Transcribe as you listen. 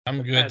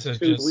I'm good past to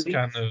 2 just weeks.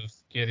 kind of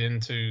get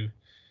into.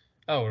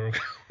 Oh,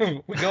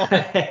 we going.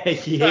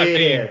 I Yeah.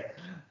 mean,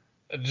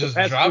 The just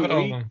past drop 2 it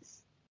on them.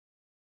 weeks.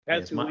 Yeah,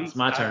 Past 2 it's weeks,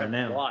 my turn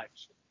now.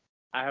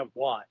 I have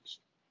watched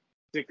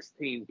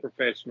 16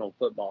 professional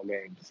football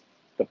games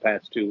the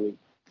past 2 weeks.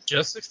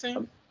 Just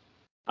 16?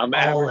 I'm All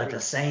averaging at the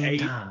same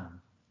 8.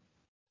 time.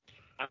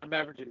 I'm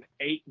averaging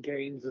 8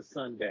 games a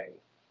Sunday.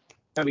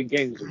 How many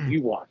games are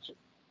you watching?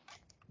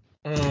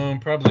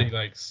 Probably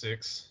like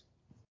 6.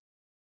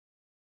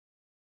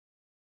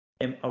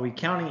 And are we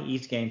counting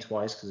each game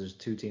twice because there's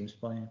 2 teams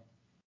playing?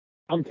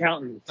 I'm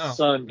counting No,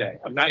 Sunday.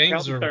 I'm not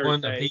games counting are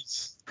one Thursday.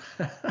 apiece.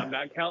 I'm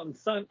not counting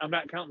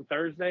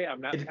Thursday.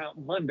 I'm not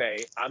counting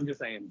Monday. I'm just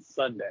saying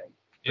Sunday.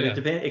 But Yeah.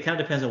 it kind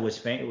of depends on what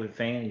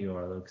fan you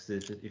are, though. Because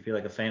if you're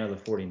like a fan of the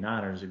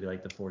 49ers, it'd be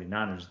like the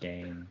 49ers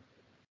game.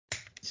 You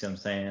see what I'm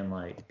saying?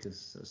 Like,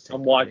 because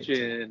I'm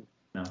watching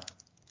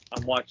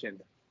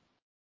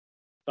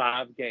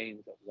 5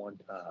 games at one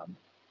time.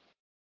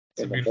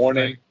 It's a In the beautiful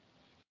morning. thing.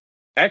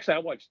 Actually, I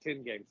watched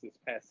 10 games this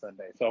past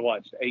Sunday, so I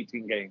watched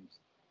 18 games.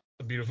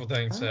 It's a beautiful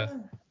thing, Seth.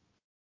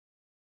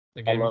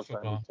 The I game of love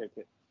football. Sunday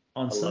ticket.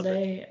 On love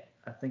Sunday,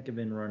 I think I've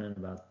been running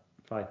about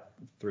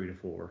 3 to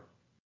 4, to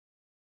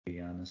be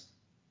honest,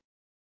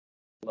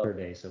 per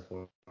day so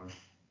far.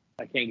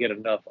 I can't get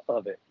enough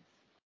of it.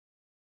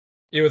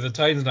 Yeah, with the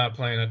Titans not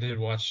playing, I did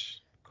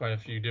watch quite a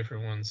few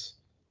different ones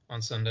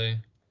on Sunday.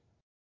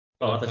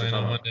 Oh, I thought you were playing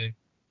on talking Monday.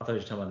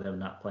 about them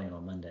not playing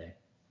on Monday.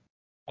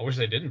 I wish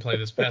they didn't play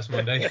this past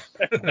Monday.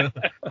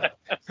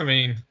 I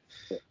mean,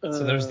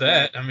 so there's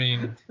that. I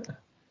mean,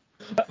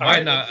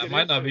 I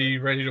might not be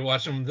ready to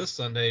watch them this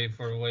Sunday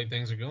for the way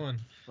things are going.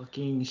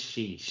 Fucking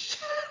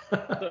sheesh.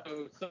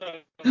 So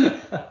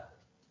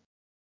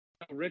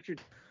Richard,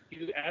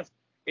 you asked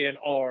in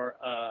our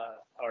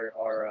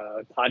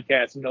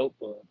podcast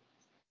notebook,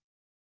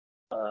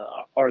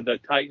 are the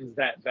Titans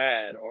that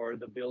bad or are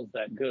the Bills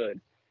that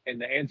good? And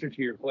the answer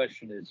to your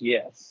question is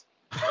yes.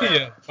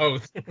 Yeah,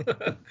 both.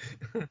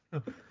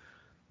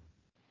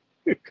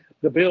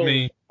 The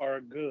Bills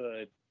are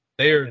good.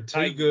 They are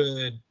too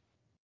good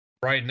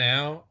right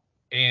now.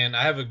 And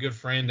I have a good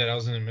friend that I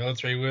was in the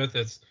military with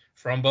that's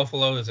from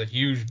Buffalo, that's a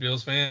huge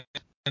Bills fan.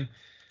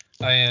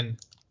 And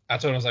I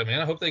told him, I was like, man,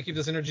 I hope they keep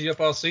this energy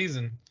up all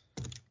season.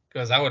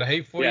 Because I would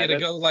hate for you to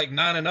go like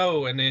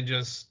 9-0 and then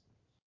just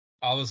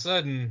all of a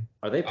sudden.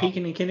 Are they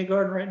peaking in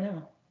kindergarten right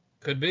now?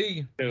 Could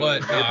be.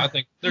 But no, I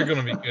think they're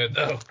going to be good,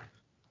 though.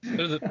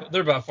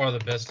 They're by far the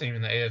best team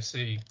in the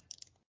AFC.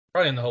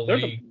 Probably in the whole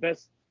league.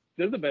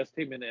 They're the best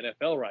team in the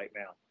NFL right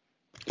now.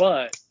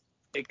 But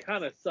it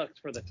kind of sucks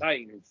for the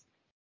Titans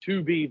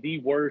to be the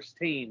worst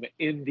team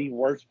in the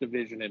worst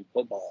division in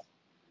football.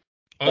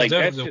 Like,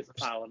 that's just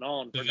piling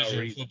on for no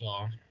reason.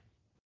 Football.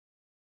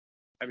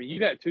 I mean, you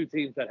got 2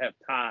 teams that have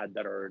tied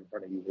that are in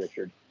front of you,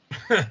 Richard.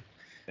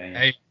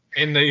 Hey,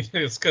 and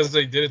it's because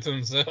they did it to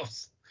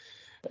themselves.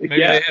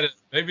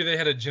 Maybe they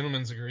had a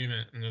gentleman's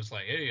agreement and it was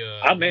like, hey,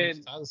 let's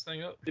tie this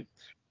thing up.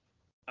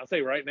 I'll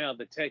say right now,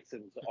 the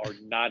Texans are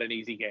not an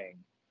easy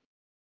game.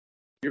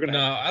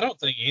 I don't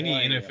think any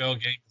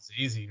NFL game is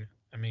easy.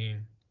 I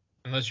mean,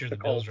 unless you're the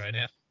Bills right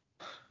now.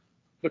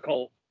 The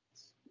Colts.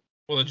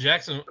 Well,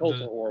 the Colts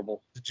are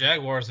horrible. The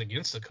Jaguars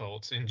against the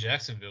Colts in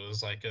Jacksonville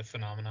is like a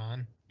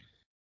phenomenon.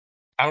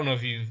 I don't know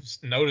if you've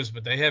noticed,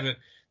 but the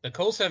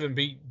Colts haven't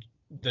beat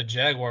the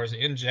Jaguars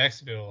in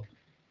Jacksonville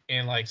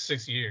in like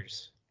 6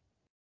 years.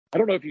 I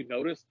don't know if you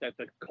noticed that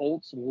the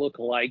Colts look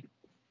like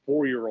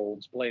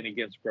 4-year-olds playing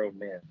against grown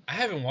men. I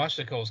haven't watched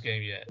the Colts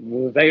game yet.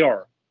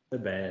 They're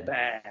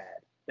bad.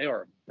 They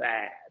are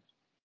bad.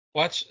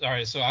 All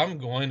right, so I'm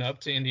going up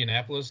to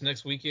Indianapolis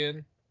next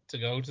weekend to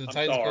go to the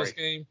Titans Colts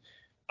game.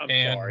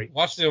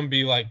 Watch them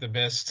be like the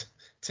best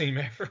team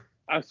ever.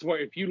 I swear,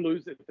 if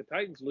the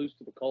Titans lose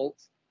to the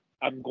Colts,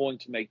 I'm going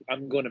to make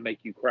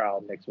you cry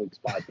on next week's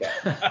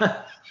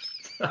podcast.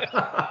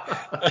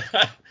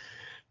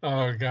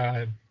 Oh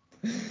God.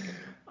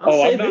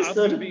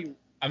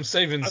 I'm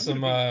saving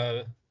some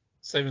of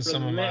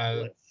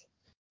my.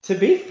 To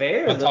be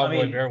fair, my tall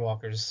boy bear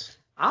walkers.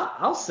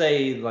 I'll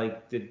say,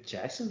 like, did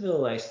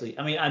Jacksonville actually?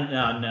 I mean,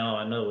 I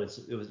know it was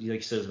like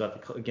you said, it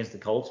was against the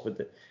Colts,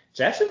 but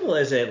Jacksonville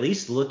is at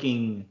least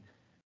looking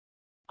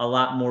a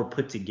lot more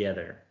put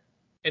together.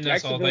 And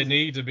that's all they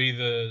need to be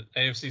the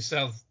AFC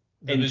South.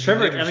 And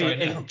Trevor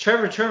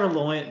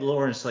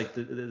Lawrence, like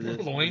the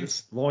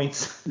Loins.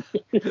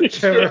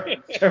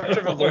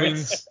 Trevor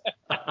Loins.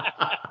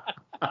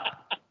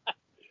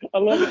 I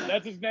love it.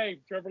 That's his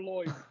name, Trevor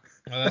Loins.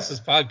 Well, that's his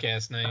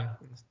podcast name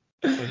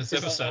for this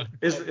episode.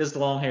 It's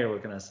long hair.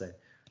 What can I say?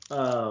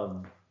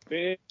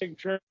 Big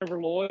Trevor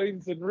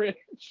Loins and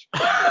Rich.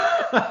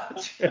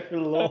 Trevor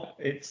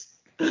Loins.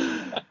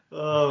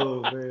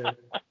 Oh man.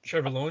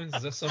 Trevor Loins,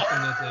 is that something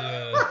that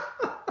they?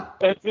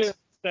 That's it.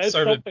 That's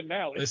something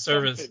now. They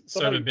serve at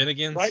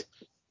Bennigan's.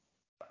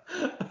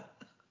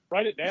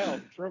 Write it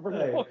down, Trevor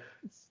Loins.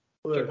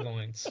 Trevor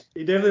Loins.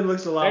 He definitely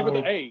looks a lot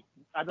more.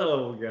 I know.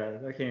 Oh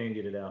god, I can't even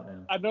get it out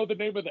now. I know the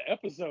name of the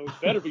episode.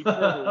 Better be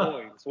Trevor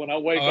Loins when I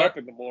wake up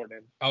in the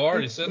morning. I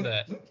already said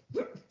that.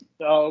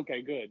 Oh,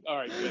 okay, good. All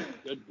right,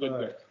 good.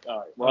 All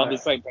right, we're on the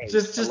same page.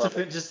 Just to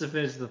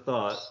finish the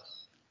thought,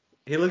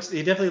 he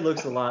definitely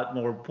looks a lot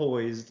more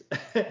poised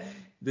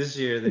this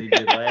year than he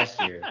did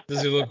last year.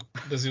 Does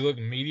he look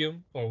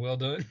medium or well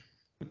done?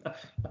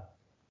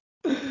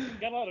 He's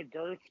got a lot of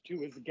girth to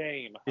his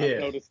game. I've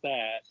noticed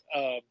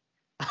that.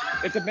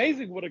 It's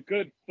amazing what a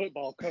good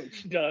football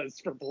coach does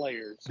for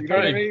players. You know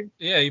what I mean?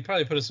 Yeah, he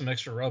probably put some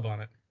extra rub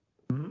on it.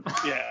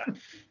 Yeah.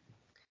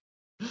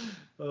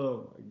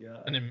 Oh my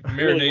god. And then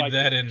marinate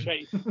that in.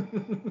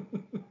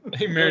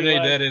 He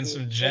marinate that in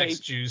some Jack's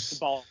juice.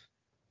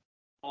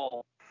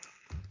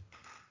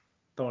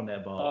 Throwing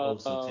that ball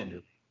so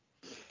tender.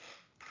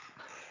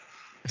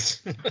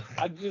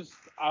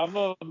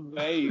 I'm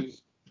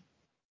amazed.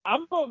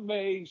 I'm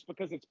amazed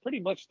because it's pretty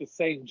much the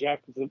same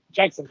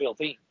Jacksonville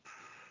team.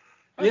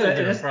 I think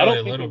they're probably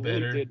a little really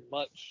better. Did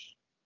much.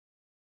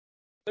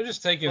 They're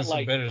just taking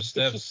some better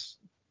steps.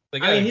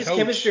 His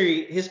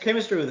chemistry with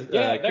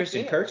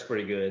Christian Kirk's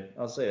pretty good.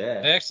 I'll say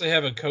that. They actually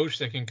have a coach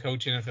that can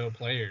coach NFL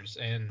players,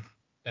 and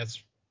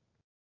that's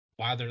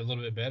why they're a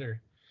little bit better.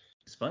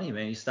 It's funny,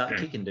 man. You stop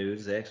kicking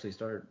dudes, they actually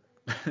start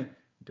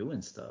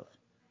doing stuff.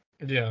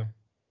 Yeah.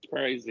 It's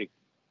crazy.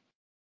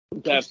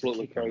 It's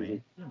absolutely crazy.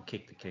 Man. You don't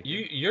kick the kicker.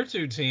 Your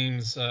two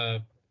teams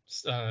kind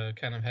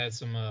of had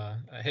some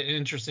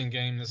interesting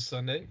game this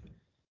Sunday.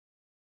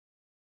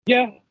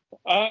 Yeah,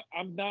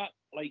 I'm not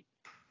like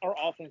our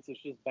offense is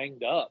just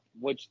banged up,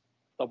 which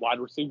the wide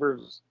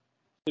receivers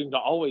seem to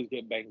always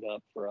get banged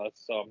up for us.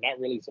 So I'm not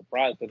really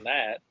surprised in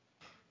that.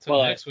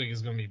 So next week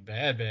is going to be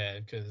bad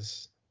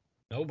because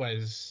you're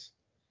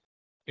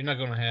not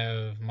going to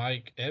have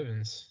Mike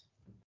Evans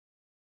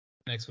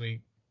next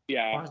week.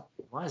 Yeah.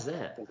 Why is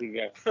that? Because he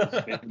got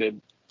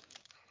suspended.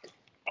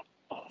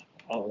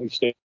 He's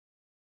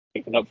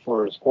sticking up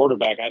for his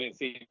quarterback. I didn't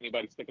see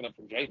anybody sticking up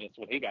for Jameis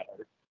when he got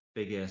hurt.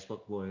 Big ass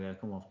fuck boy got to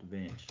come off the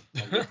bench.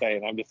 I'm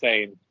just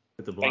saying.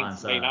 With the blind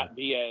Saints side. may not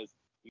be as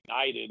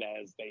united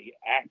as they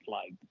act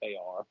like they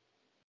are.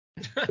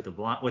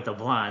 With the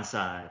blind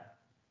side.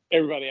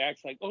 Everybody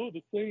acts like, oh,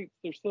 the Saints,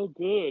 they're so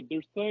good.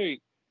 They're safe.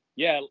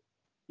 Yeah,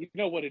 you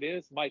know what it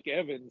is? Mike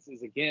Evans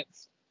is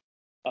against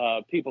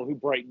people who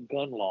break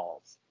gun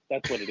laws.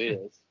 That's what it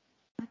is.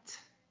 What?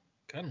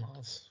 Gun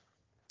laws?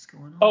 What's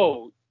going on?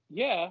 Oh,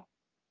 yeah.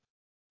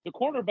 The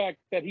cornerback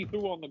that he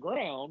threw on the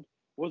ground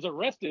was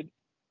arrested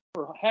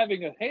for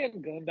having a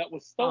handgun that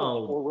was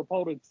stolen or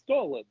reported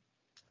stolen.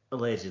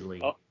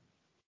 Allegedly.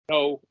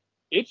 No,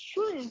 it's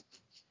true.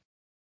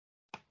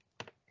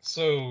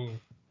 So,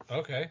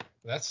 okay.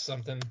 That's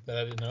something that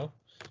I didn't know.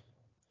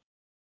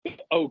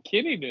 Oh,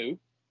 Kenny knew.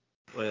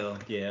 Well,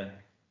 yeah.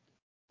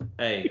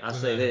 Hey, I'll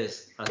say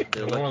this.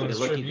 The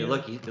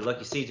lucky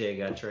CJ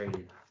got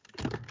traded.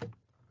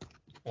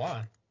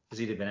 Why? Because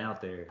he'd have been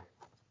out there.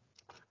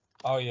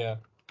 Oh, yeah.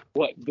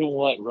 What? Doing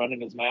what?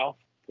 Running his mouth?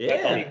 Yeah.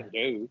 That's all he can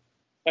do.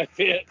 That's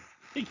it.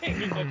 He can't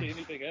do much of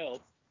anything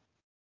else.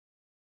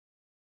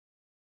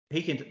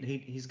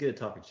 He's good at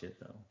talking shit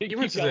though. He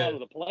went to out of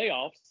the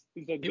playoffs.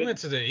 He went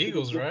to the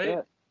Eagles,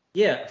 right?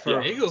 Yeah.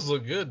 The Eagles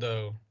look good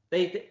though.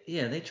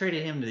 They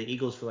traded him to the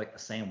Eagles for like a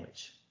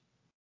sandwich.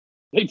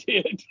 They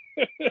did.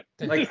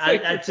 Like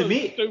to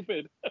me,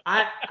 stupid.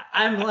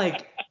 I'm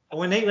like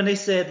when they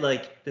said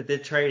like that the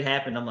trade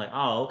happened, I'm like,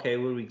 oh okay,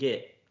 what do we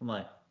get? I'm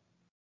like,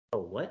 oh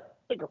what?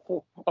 Like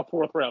a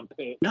fourth round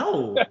pick.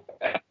 No,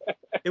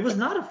 it was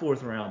not a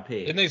fourth round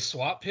pick. Didn't they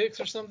swap picks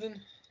or something?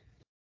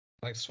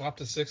 Like swapped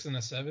a 6 and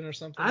a 7 or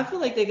something? I feel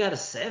like they got a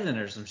 7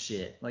 or some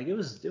shit. Like it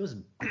was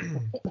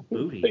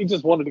booty. They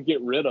just wanted to get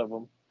rid of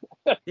him.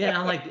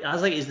 Yeah, I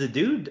was like, is the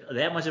dude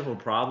that much of a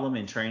problem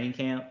in training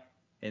camp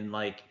and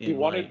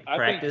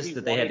practice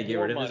that they had to get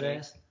rid of his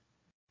ass?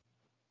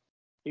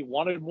 He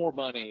wanted more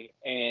money,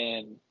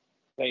 and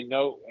they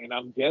know, and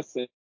I'm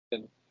guessing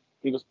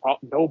he was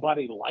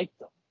nobody liked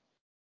him.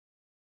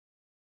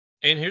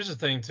 And here's the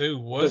thing too,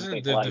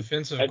 wasn't the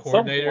defensive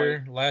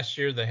coordinator last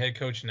year the head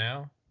coach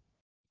now?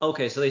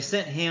 Okay, so they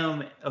sent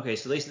him. Okay,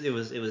 so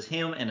it was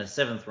him and a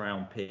 7th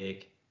round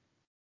pick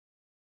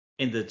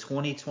in the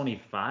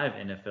 2025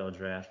 NFL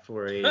draft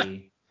for a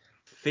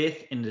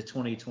 5th in the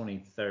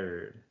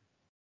 2023.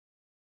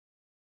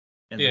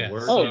 And the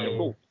worst,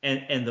 cool.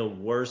 and the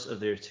worst of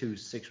their 2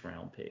 6th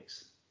round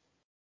picks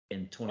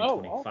in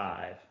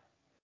 2025.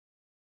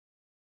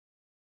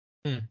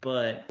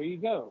 But there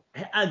you go.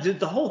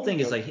 The whole thing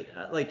is like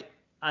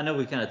I know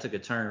we kind of took a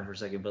turn for a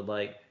second, but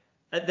like.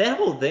 That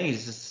whole thing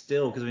is just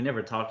still because we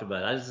never talked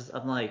about it.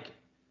 I'm like,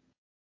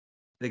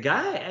 the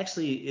guy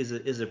actually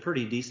is a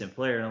pretty decent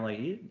player, and I'm like,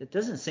 it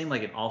doesn't seem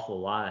like an awful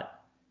lot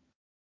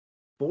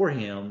for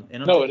him.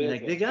 And I'm thinking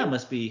like the guy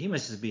must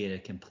just be a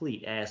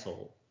complete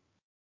asshole.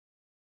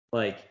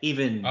 Like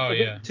even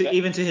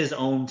even to his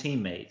own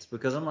teammates,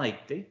 because I'm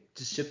like they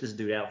just shipped this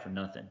dude out for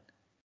nothing.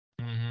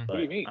 Mm-hmm. What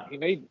do you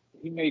mean?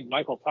 He made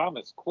Michael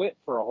Thomas quit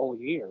for a whole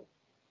year.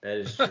 That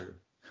is true.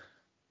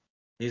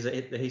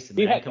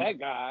 He had that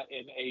guy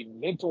in a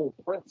mental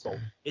pretzel.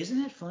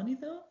 Isn't it funny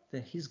though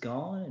that he's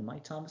gone and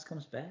Mike Thomas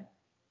comes back?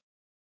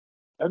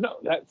 Oh, no,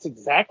 that's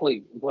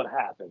exactly what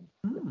happened.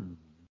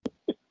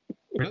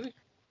 Really?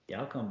 Yeah,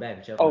 I'll come back,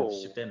 but y'all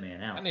can ship that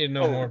man out. I need to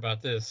know more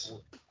about this.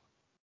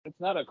 It's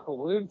not a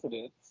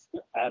coincidence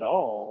at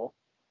all.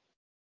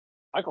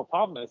 Michael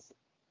Thomas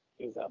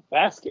is a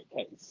basket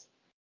case.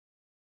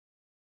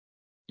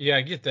 Yeah,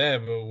 I get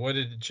that, but what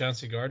did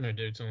Chauncey Gardner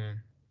do to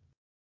him?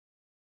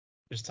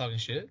 Just talking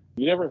shit?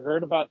 You never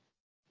heard about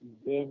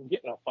them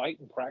getting a fight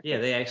in practice? Yeah,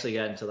 they actually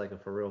got into like a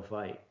for real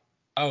fight.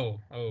 Oh,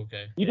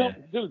 okay.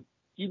 Dude,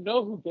 you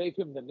know who gave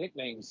him the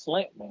nickname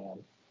Slant Man?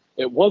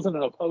 It wasn't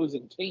an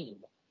opposing team.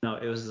 No,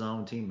 it was his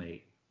own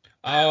teammate.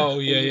 Oh,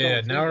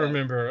 yeah. Now I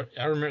remember.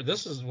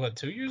 This is what,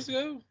 2 years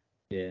ago?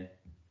 Yeah.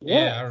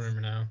 Yeah, I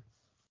remember now.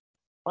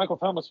 Michael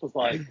Thomas was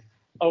like,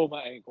 "Oh,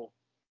 my ankle."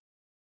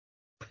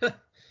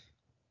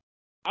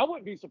 I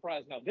wouldn't be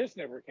surprised. Now, this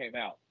never came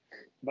out,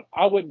 but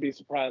I wouldn't be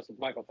surprised if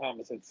Michael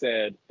Thomas had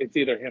said it's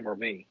either him or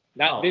me.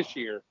 Not this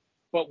year,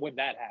 but when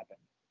that happened.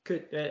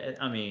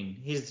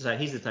 He's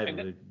the type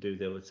of dude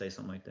that would say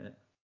something like that.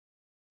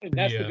 And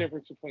that's the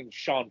difference between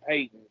Sean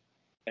Payton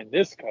and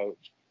this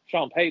coach.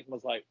 Sean Payton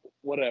was like,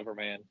 "Whatever,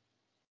 man.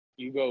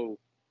 You go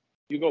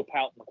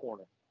pout in the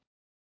corner."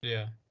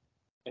 Yeah.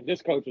 And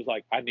this coach was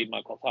like, "I need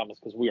Michael Thomas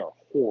because we are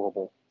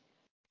horrible."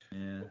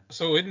 Yeah.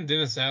 So isn't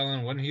Dennis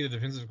Allen, wasn't he the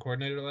defensive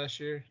coordinator last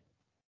year?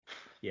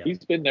 Yeah.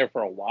 He's been there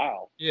for a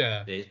while.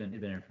 Yeah. Yeah, he's been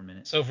there for a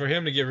minute. So for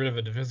him to get rid of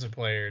a defensive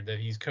player that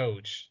he's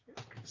coached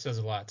says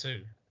a lot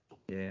too.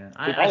 Yeah.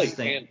 I just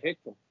think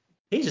handpicked him.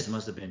 He just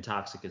must have been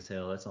toxic as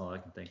hell. That's all I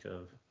can think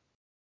of.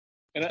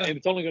 And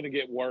it's only going to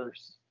get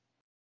worse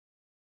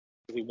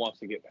because he wants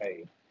to get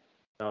paid.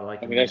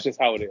 That's just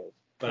how it is.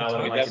 But I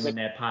would like him in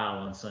that pile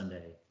on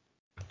Sunday.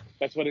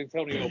 That's what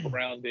Antonio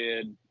Brown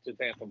did to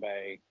Tampa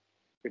Bay.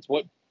 It's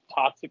what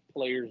toxic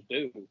players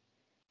do.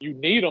 You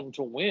need them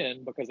to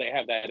win because they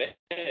have that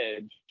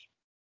edge.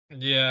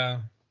 Yeah,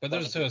 but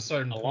there's to a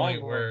certain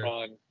point where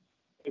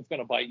it's going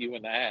to bite you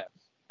in the ass.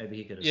 Maybe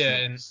he could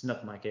have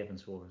snuck Mike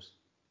Evans for us.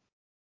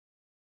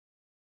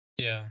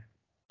 Yeah.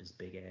 His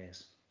big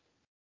ass.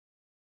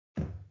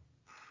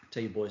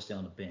 Tell you boys stay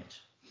on the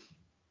bench.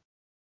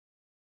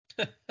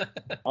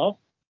 Huh?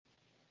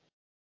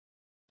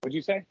 What'd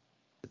you say?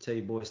 I tell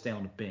you boys stay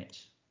on the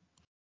bench.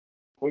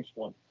 Which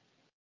one?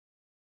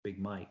 Big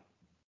Mike.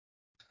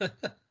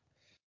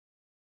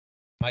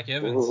 Mike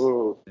Evans.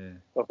 Ooh.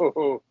 Yeah.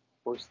 Oh,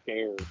 we're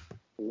scared.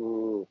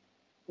 Ooh.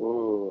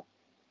 Ooh.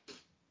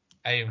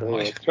 Hey,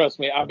 Mike. Trust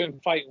me, I've been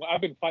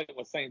fighting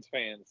with Saints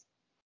fans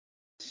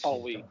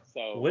all week.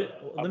 So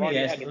let me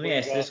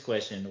ask this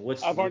question.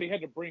 I've already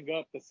had to bring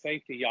up the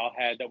safety y'all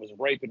had that was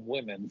raping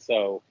women.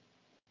 So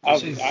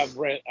I've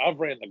ran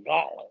the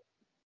gauntlet.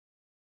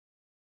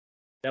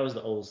 That was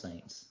the old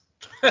Saints.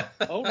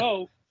 Oh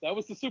no, that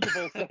was the Super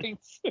Bowl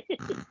Saints.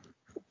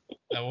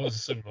 That was the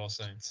Super Bowl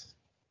Saints.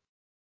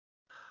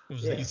 It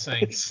was the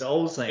Saints. The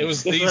old Saints. It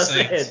was the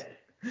Saints.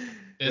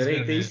 It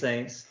ain't these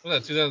Saints.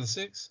 Was that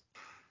 2006?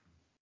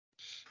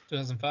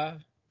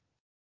 2005?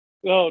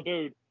 Oh,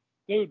 dude,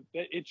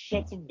 it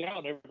shuts them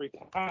down every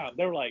time.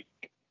 They're like,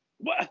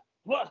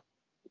 what?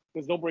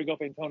 Because they'll bring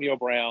up Antonio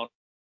Brown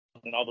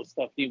and all the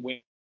stuff he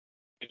went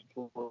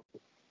through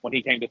when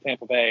he came to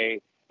Tampa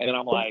Bay, and then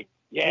I'm like,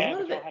 yeah.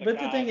 But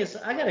the thing is,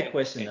 I got a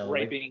question though.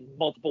 Raping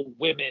multiple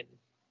women.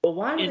 But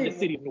why in the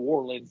city of New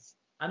Orleans?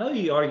 I know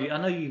you argue. I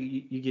know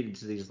you get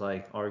into these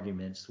like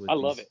arguments with. I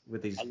love it.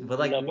 With these, but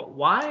like,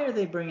 why are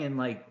they bringing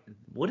like?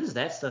 What does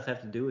that stuff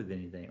have to do with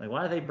anything? Like,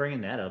 why are they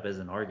bringing that up as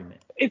an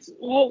argument?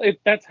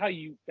 That's how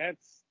you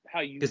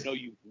know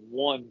you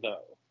won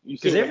though.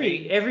 Because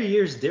every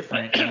year's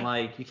different, and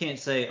like you can't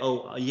say,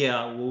 oh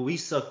yeah, well we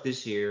suck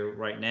this year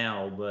right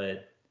now,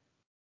 but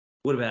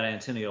what about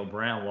Antonio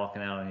Brown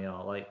walking out on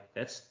y'all? Like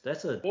that's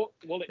a.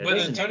 But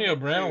Antonio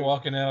Brown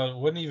walking out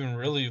wasn't even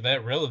really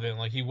that relevant.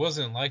 Like he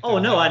wasn't like. Oh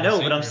no, I know,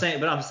 but I'm saying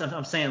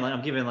like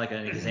I'm giving like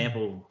an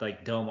example,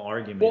 like dumb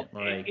argument.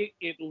 Well, like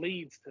it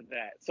leads to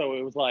that. So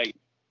it was like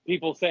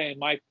people saying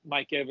Mike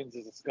Evans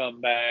is a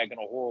scumbag and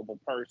a horrible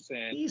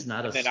person. He's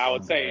not a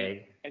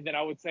scumbag. And then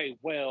I would say,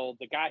 well,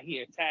 the guy he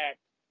attacked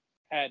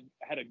had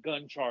a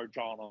gun charge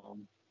on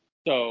him,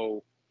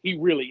 so he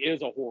really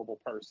is a horrible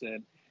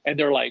person. And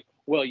they're like,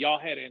 well, y'all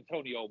had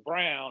Antonio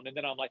Brown, and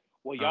then I'm like,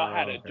 well, y'all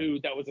had a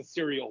dude that was a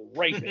serial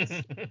rapist.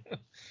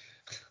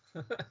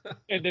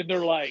 And then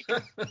they're like,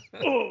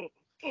 well,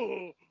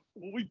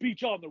 we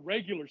beat y'all in the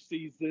regular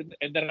season.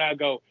 And then I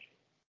go,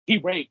 he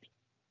raped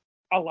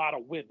a lot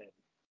of women.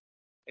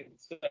 And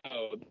so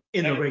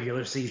in the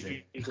regular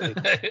season.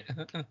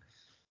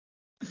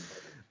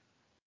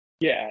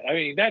 Yeah, I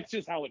mean, that's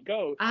just how it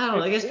goes. I don't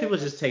know. I guess people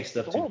just take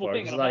stuff too far.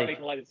 Thing, and I'm not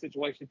making light of the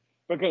situation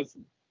because.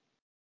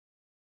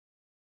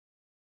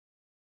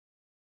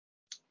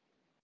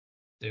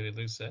 Did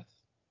we lose Seth?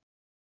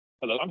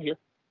 Hello, I'm here.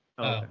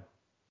 Oh, okay.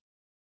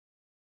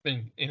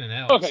 Been in and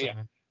out. Okay, so.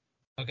 yeah.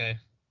 Okay.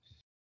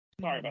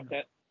 Sorry about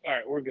that. All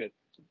right, we're good.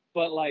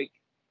 But like,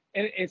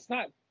 and it's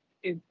not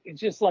it's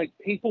just like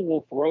people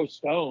will throw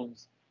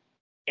stones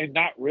and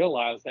not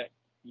realize that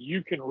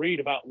you can read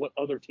about what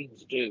other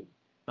teams do.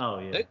 Oh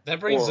yeah. That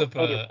brings Or up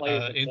other players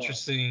a have done.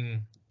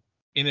 interesting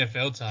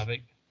NFL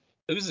topic.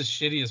 Who's the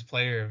shittiest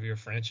player of your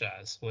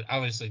franchise? Well,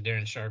 obviously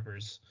Darren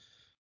Sharper's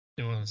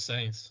doing the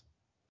Saints.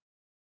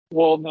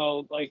 Well,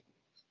 no, like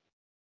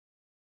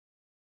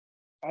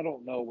I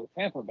don't know with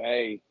Tampa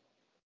Bay.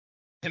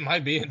 It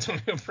might be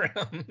Antonio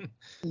Brown.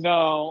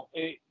 No,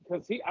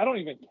 because I don't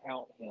even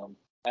count him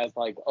as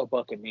like a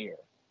Buccaneer.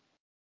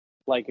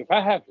 Like if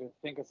I have to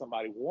think of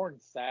somebody, Warren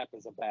Sapp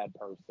is a bad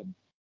person.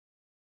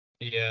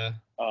 Yeah.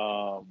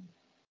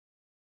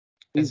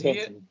 He's done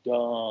some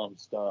dumb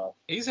stuff.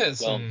 He's had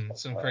some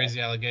crazy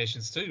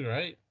allegations too,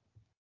 right?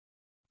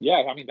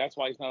 Yeah, I mean that's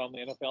why he's not on the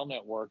NFL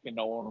Network and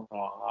no one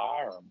will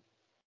hire him.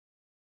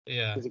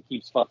 Yeah. Because he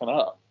keeps fucking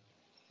up.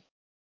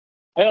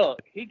 Hell,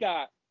 he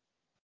got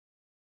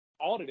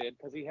audited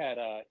because he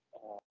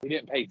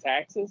didn't pay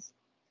taxes,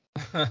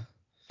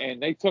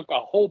 and they took a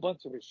whole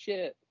bunch of his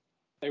shit.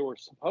 They were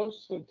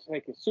supposed to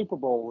take a Super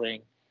Bowl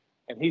ring,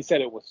 and he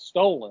said it was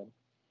stolen.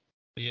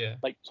 Yeah.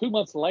 Like 2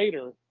 months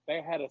later,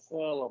 they had a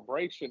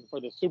celebration for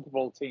the Super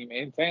Bowl team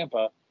in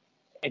Tampa,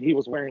 and he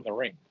was wearing the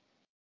ring.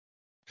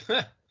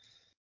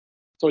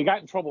 So he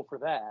got in trouble for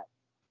that.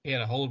 He had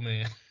a hold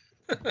man.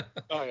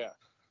 Oh yeah.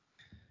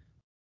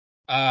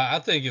 I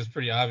think it's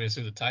pretty obvious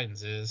who the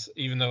Titans is,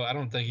 even though I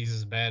don't think he's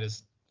as bad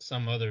as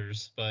some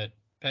others. But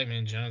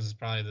Pac-Man Jones is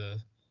probably the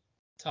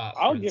top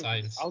for the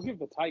Titans. I'll give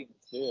the Titans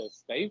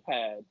this.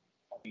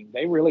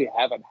 They really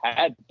haven't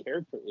had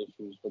character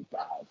issues with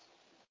guys.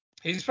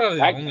 He's probably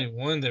the only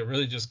one that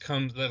really just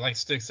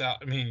sticks out.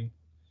 I mean,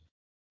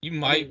 you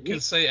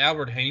could say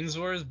Albert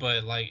Haynesworth,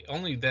 but like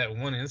only that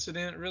one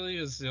incident really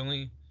is the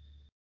only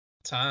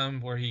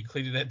time where he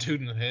cleated that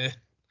dude in the head.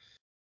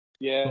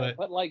 Yeah,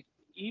 but like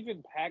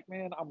even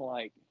Pac-Man, I'm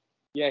like,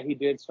 yeah, he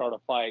did start a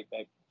fight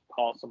that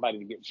caused somebody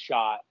to get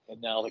shot, and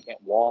now they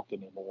can't walk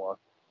anymore.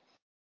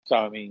 So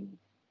I mean,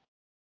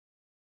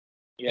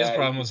 yeah, his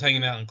problem was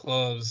hanging out in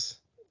clubs,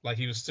 like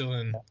he was still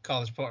in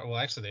College Park. Well,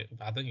 actually,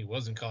 I think he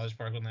was in College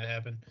Park when that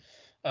happened.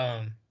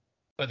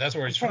 But that's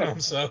where he's from.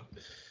 So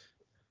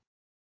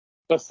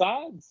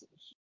besides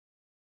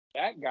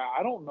that guy,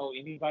 I don't know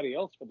anybody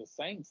else for the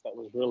Saints that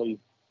was really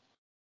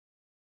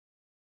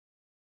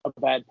a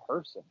bad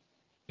person.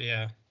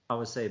 Yeah. I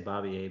would say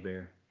Bobby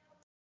Hebert.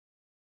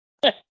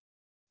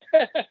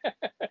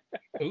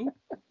 Who?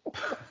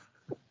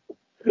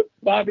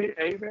 Bobby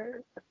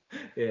Hebert?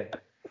 Yeah.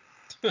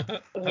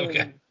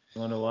 Okay.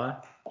 You wanna know why?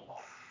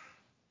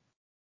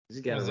 He's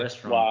got a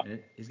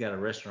restaurant. He's got a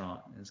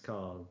restaurant. And it's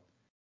called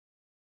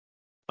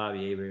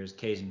Bobby Hebert's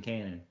Cajun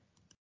Cannon.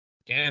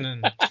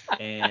 Cannon.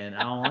 And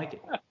I don't like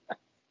it.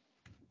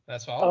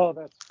 That's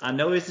all. I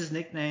know it's his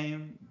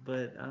nickname,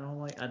 but I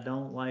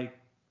don't like.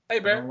 Hey,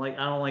 Bear. I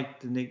don't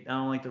like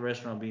the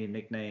restaurant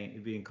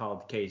being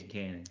called the Cajun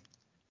Cannon.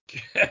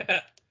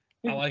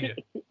 I like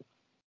it.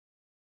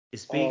 It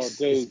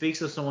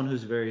speaks of someone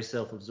who's very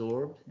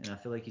self-absorbed, and I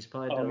feel like he's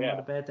probably done a lot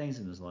of bad things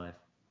in his life.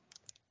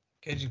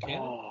 Cajun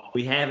Cannon?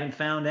 We haven't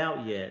found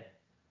out yet.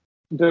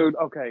 Dude,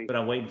 okay. But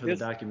I'm waiting for the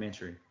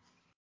documentary.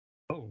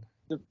 Oh.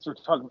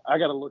 I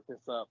gotta look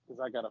this up because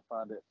I gotta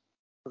find it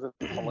because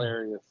it's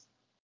hilarious.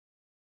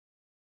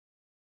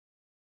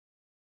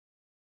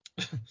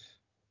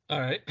 All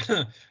right.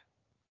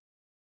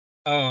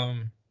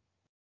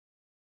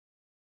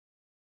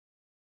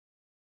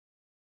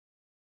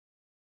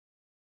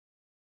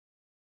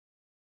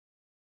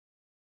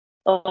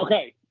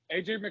 Okay,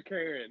 AJ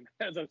McCarron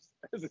has a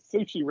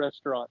sushi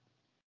restaurant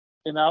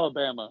in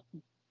Alabama,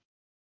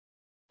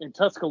 in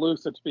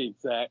Tuscaloosa to be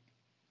exact.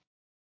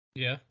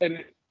 Yeah. And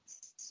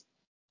it's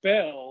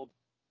spelled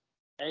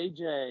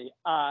AJIAN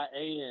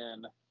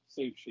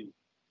sushi.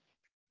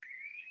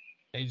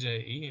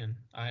 AJIAN.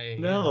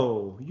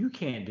 No, you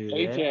can't do that.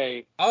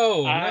 AJ.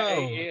 Oh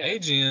no,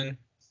 Ajian.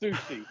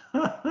 Sushi.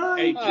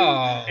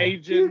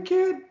 You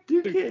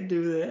can't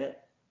do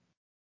that.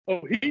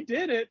 Oh, he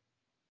did it.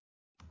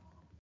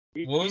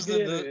 What was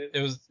it?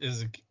 You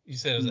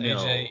said it was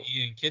AJ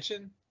Ian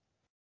Kitchen?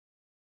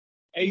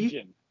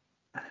 Asian.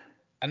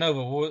 I know,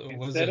 but what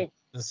was it?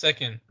 The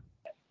second.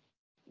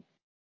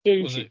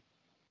 Sushi. Was it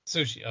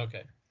sushi?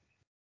 Okay.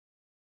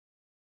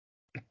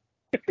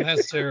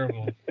 That's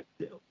terrible.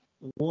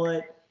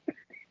 What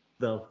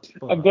the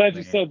fuck? I'm glad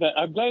you said that.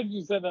 I'm glad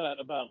you said that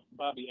about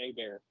Bobby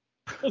Hebert.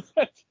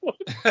 That's what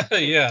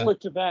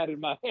flicked that in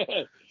my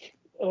head.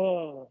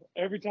 Oh,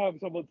 every time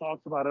someone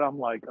talks about it, I'm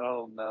like,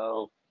 oh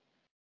no.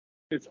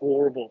 It's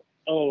horrible.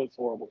 Oh, it's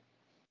horrible.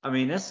 I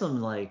mean, that's some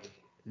like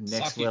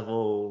next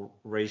level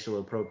racial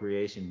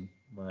appropriation.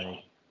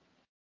 Like,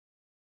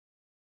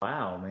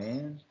 wow,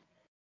 man.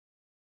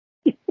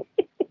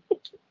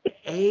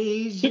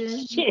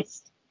 Asian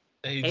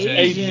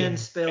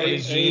spelled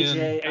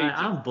AJ.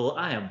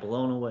 I am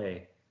blown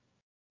away.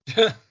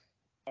 I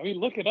mean,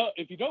 look it up.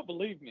 If you don't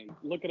believe me,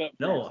 look it up.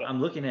 No, I'm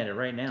looking at it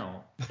right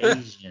now.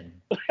 Asian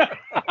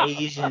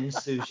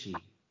sushi.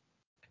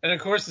 And of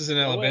course, it's in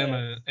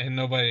Alabama, and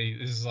nobody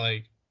is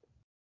like,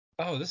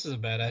 Oh, this is a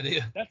bad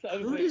idea. That's the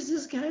other Who thing. does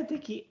this guy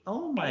think he?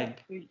 Oh I my don't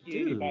think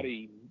dude.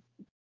 anybody.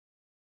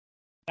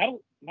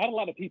 Not a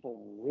lot of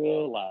people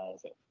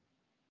realize it.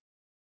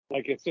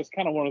 Like, it's just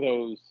kind of one of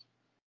those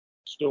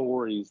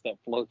stories that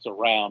floats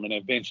around, and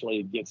eventually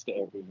it gets to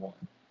everyone.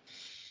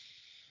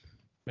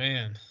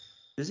 Man.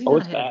 Does he Oh, not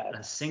it's have bad.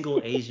 a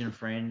single Asian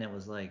friend that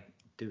was like,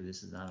 dude,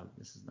 this is not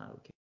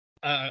okay?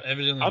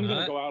 Evidently I'm not.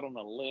 gonna go out on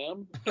a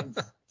limb and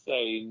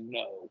say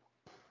no.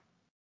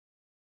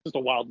 Just a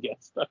wild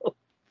guess, though.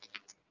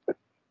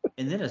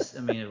 And then I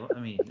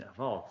mean, of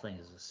all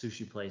things, a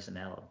sushi place in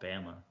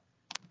Alabama.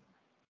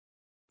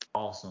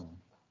 Awesome.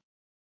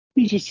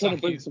 He's just trying to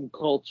Sake. bring some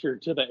culture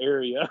to the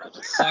area.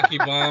 Sake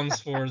bombs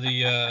for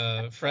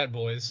the frat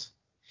boys.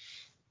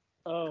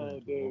 Oh,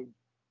 Good dude. Lord.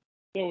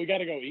 So we got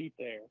to go eat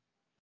there.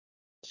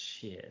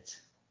 Shit.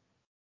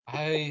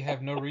 I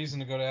have no reason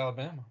to go to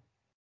Alabama.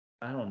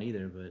 I don't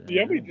either, but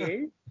Yeah, we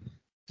do.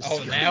 Just Oh,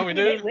 to go, now we For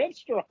do? that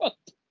restaurant.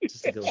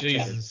 just to go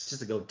Jesus.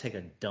 just to go take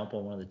a dump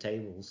on one of the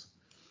tables.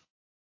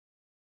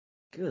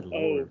 Good Oh,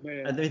 Lord.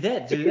 man. I mean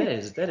that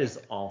is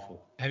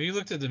awful. Have you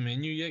looked at the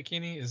menu yet,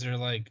 Kenny? Is there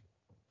like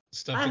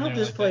stuff I in hope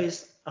there this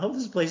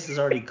like place is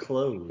already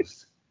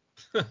closed.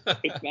 that?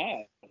 It's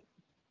not.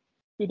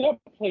 Dude, that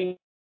place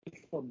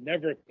will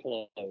never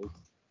close.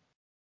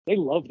 They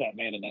love that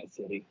man in that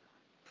city.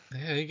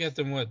 Yeah, he got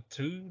them,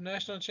 2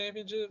 national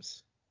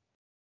championships?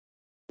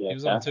 Yeah. He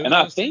was on 2 And of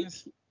I those think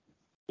teams?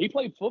 he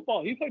played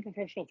football. He played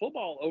professional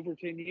football over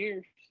 10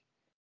 years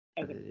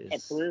as But it a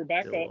is career still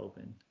backup.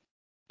 open.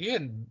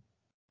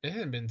 It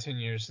hadn't been 10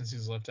 years since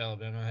he's left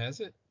Alabama, has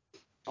it?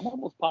 I'm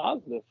almost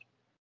positive.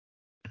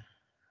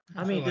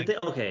 I mean,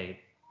 okay.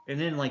 And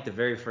then like the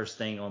very first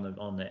thing on the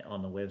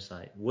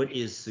website, what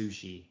is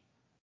sushi?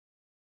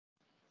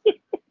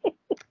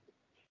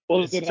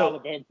 Well, it's in So-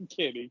 Alabama,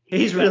 Kenny.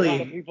 He's A lot of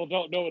really people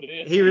don't know what it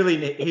is. he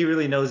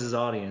really knows his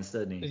audience,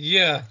 doesn't he?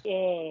 Yeah.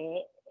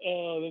 Oh,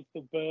 that's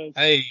the best.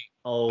 Hey,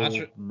 Oh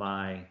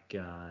my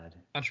God.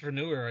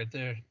 entrepreneur right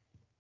there.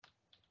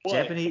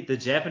 What? The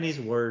Japanese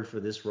word for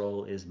this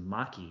roll is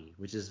maki,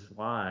 which is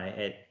why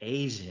at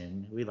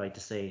Asian we like to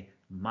say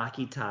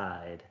maki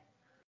tide.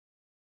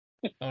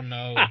 Oh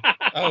no.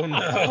 Oh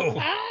no.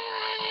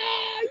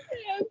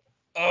 Yes.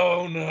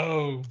 Oh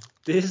no.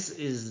 This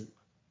is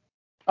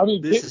I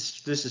mean,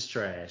 this is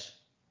trash.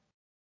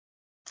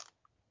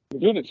 you're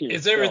doing it to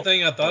It's yourself.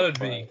 everything I thought it'd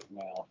be. Right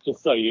now,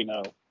 just so you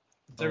know.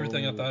 It's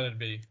everything I thought it'd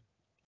be.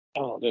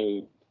 Oh,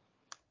 dude,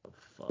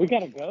 Fuck. we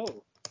gotta go.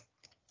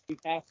 We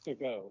have to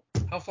go.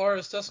 How far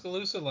is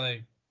Tuscaloosa?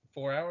 Like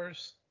 4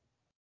 hours?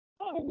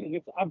 I mean,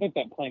 I bet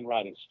that plane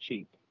ride is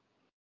cheap.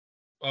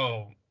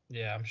 Oh,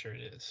 yeah, I'm sure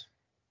it is.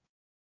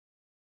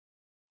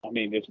 I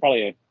mean, it's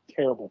probably a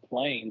terrible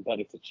plane, but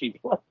it's a cheap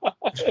ride.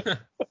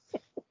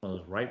 One of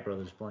those Wright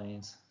brothers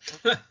planes.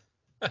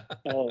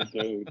 Oh,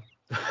 dude.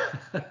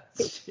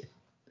 Shit.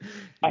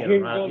 I You hear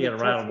gotta going to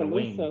ride on the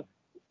wing. Tuscaloosa.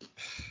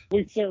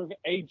 We serve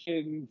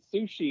Asian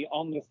sushi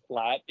on this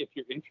flight if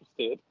you're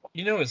interested.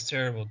 You know it's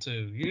terrible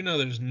too. You know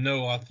there's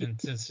no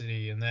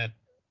authenticity in that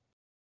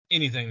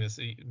anything that's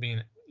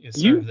being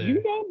served there.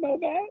 You don't know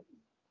that?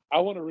 I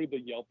want to read the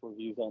Yelp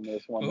reviews on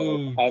this one.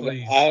 Ooh,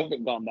 please. I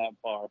haven't gone that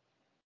far.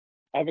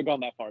 I haven't gone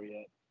that far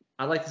yet.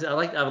 I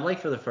would like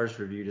for the first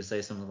review to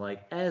say something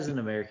like, "As an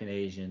American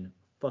Asian,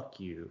 fuck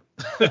you."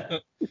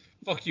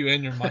 Fuck you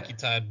and your Maki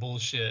Tide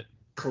bullshit.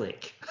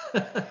 Click.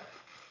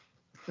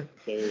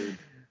 Dude,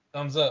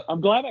 Thumbs up.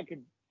 I'm glad I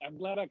could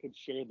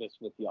share this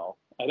with y'all.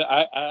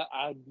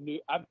 I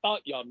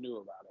thought y'all knew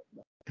about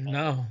it.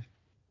 No.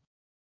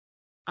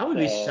 I would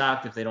be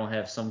shocked if they don't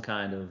have some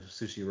kind of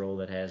sushi roll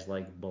that has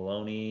like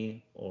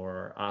bologna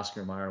or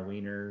Oscar Mayer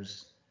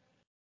wieners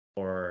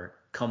or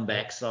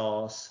comeback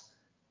sauce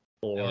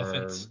or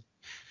Elephants.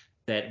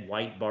 that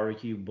white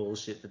barbecue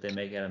bullshit that they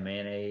make out of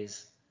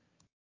mayonnaise.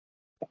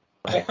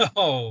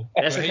 Oh,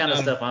 That's the kind of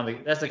stuff I'm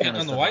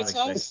white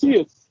expecting. sauce?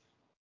 Yes.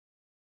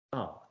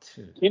 Oh,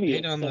 dude. Kenny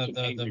Hate is on such the-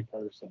 an angry the-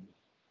 person.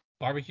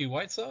 Barbecue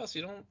white sauce?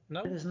 You don't It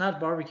know? is not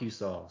barbecue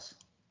sauce.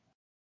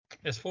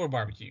 It's for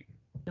barbecue.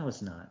 No,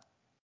 it's not.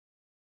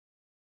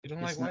 You don't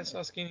It's like not. white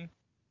sauce, Kenny?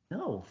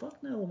 No,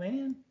 fuck no,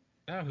 man.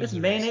 Oh, It's who's a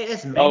mayonnaise. racist?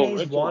 It's mayonnaise,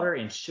 Richard. water,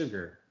 and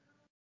sugar.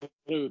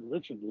 Dude,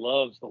 Richard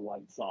loves the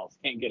white sauce.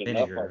 Can't get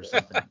enough Vinegar of or it.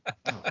 something.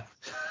 Oh.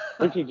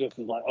 Richard just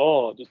is like,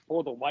 just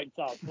pour the white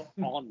sauce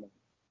on me.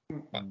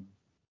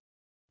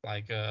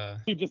 Like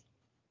He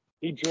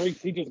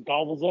drinks. He just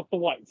gobbles up the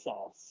white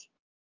sauce.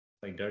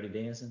 Like Dirty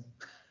Dancing.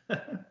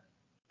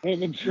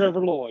 Him and Trevor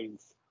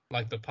Lloyd's.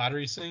 like the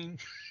pottery scene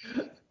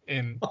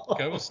in Oh,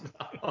 Ghost.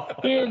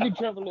 Him and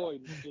Trevor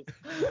Lloyd's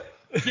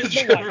just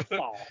get the white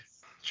sauce.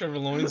 Trevor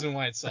Loins and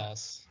white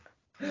sauce.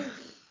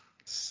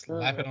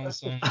 Slap it on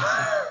some.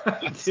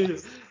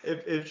 Dude,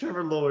 if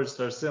Trevor Lawrence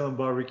starts selling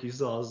barbecue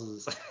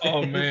sauces,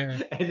 Oh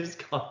man, and it's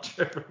called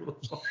Trevor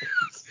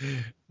Lawrence.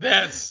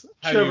 that's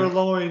how Trevor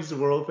Lawrence,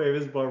 world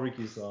famous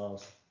barbecue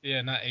sauce.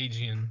 Yeah, not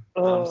Asian.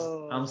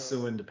 I'm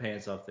suing the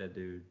pants off that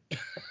dude.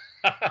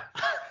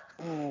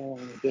 Oh,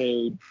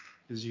 dude.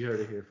 Because you heard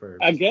it here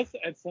first. I guess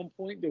at some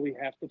point, do we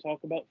have to talk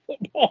about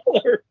football?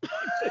 Or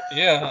Yeah,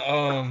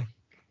 Yeah.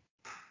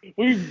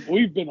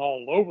 We've been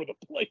all over the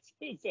place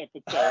this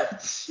episode.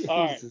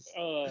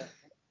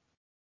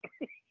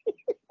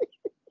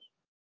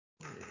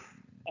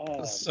 All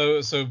right.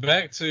 So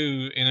back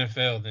to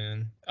NFL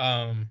then.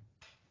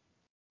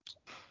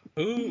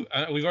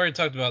 We've already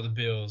talked about the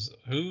Bills.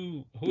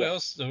 Who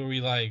else are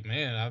we like?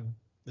 Man,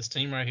 this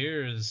team right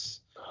here is.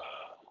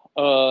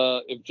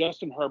 If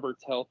Justin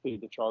Herbert's healthy,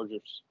 the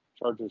Chargers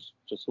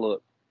just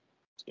look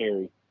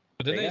scary.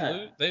 But did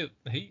they lose?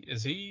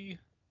 He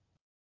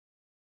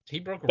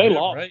broke a They rib,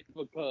 lost right?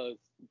 because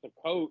the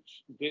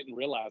coach didn't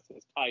realize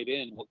his tight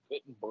end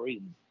couldn't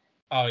breathe.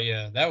 Oh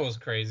yeah, that was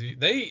crazy.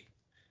 They,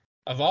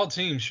 of all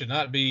teams, should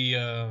not be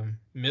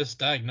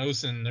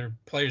misdiagnosing their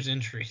players'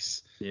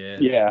 injuries.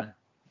 Yeah.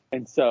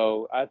 And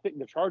so I think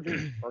the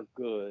Chargers are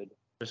good.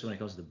 Especially when it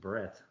comes to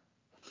breath.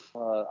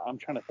 I'm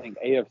trying to think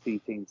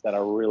AFC teams that I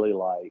really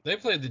like. They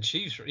played the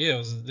Chiefs. Yeah, it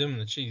was them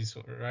and the Chiefs,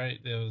 right?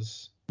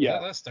 Was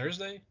that last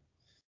Thursday?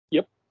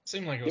 Yep. It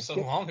seemed like it was so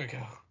long ago.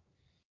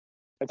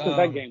 That's because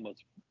that game was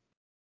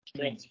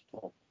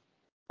stressful.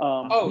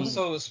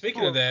 So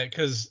speaking of that,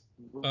 because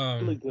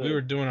really we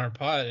were doing our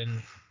pod,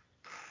 and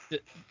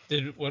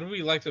what did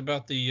we like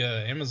about the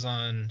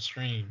Amazon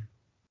stream?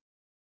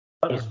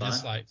 That or was fun.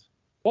 disliked?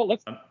 Well,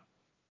 let's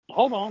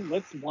hold on.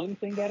 Let's one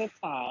thing at a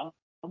time.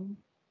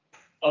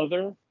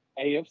 Other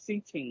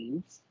AFC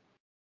teams,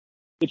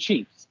 the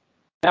Chiefs.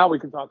 Now we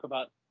can talk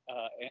about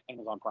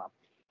Amazon Prime.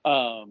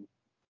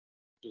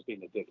 Just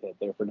being a dickhead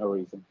there for no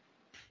reason.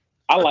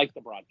 I like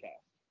the broadcast.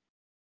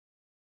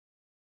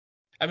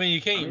 I mean,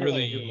 you can't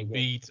really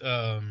beat.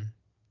 Damn,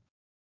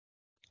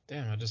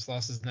 I just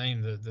lost his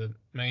name. The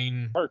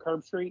main.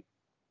 Herb Street.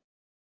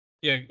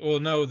 Yeah. Well,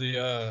 no,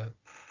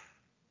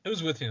 it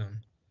was with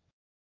him.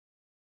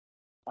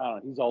 I don't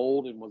know. He's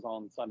old and was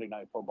on Sunday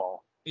Night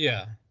Football.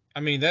 Yeah. I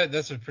mean,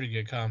 that's a pretty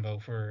good combo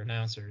for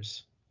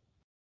announcers.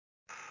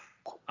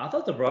 I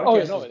thought the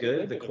broadcast was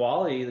good. The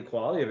quality of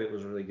it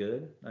was really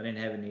good. I didn't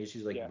have any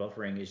issues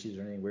buffering issues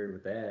or anything weird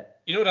with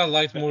that. You know what I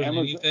liked more than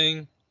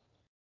anything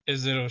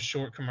is that it was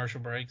short commercial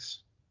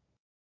breaks.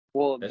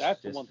 Well,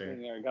 that's the one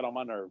thing that got on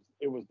my nerves.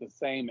 It was the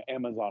same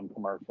Amazon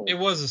commercial. It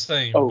was the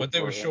same, but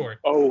they were short.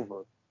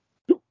 Over.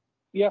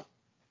 Yeah.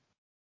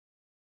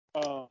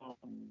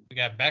 We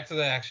got back to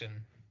the action.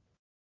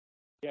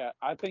 Yeah,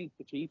 I think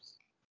the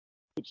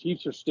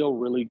Chiefs are still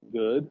really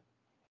good.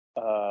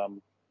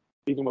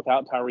 Even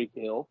without Tyreek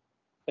Hill,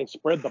 they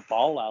spread the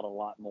ball out a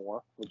lot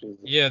more, which is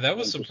that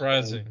was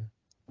surprising,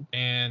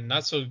 and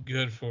not so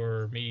good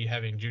for me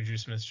having Juju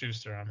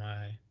Smith-Schuster on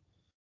my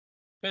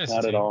fantasy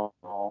not team. At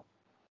all.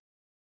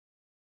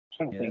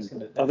 I'm trying to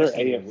think.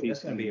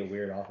 That's going to be a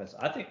weird offense.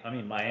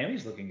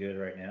 Miami's looking good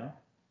right now.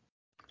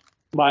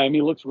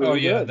 Miami looks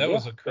really good. Oh yeah, that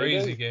was a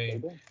crazy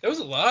game. There was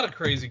a lot of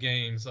crazy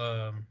games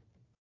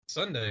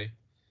Sunday.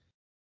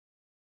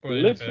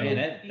 Man,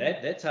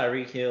 that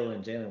Tyreek Hill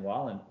and Jaden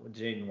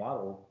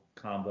Waddle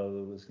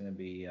combo was going to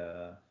be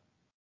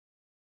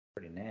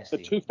pretty nasty.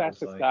 The two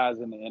fastest guys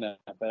in the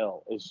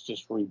NFL is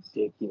just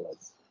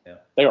ridiculous. Yeah.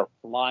 They are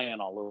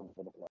flying all over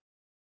the place.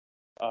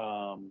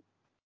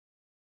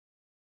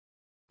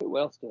 Who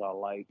else did I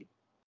like?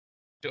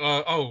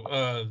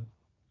 No,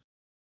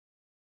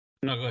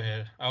 go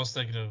ahead. I was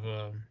thinking of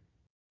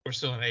we're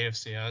still in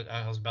AFC.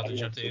 I was about to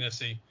jump to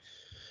NFC.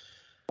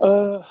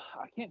 I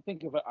can't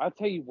think of it. I'll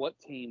tell you what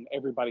team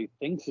everybody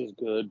thinks is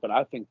good, but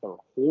I think they're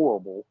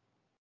horrible.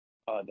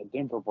 The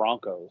Denver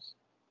Broncos.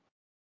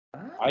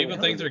 People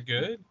think they're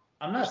good?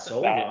 I'm not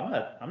sold.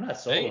 I'm not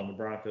sold on the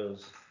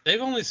Broncos.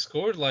 They've only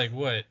scored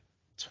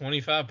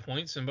 25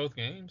 points in both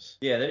games.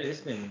 Yeah,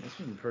 it's been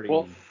pretty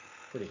low.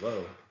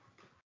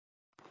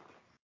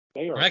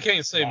 I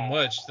can't say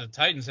much. The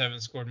Titans haven't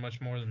scored much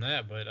more than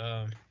that, but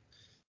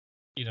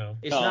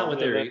it's not what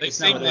they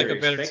seem like a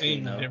better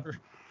team than Denver.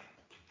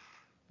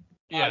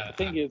 Yeah, the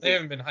thing is, they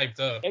haven't been hyped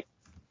up.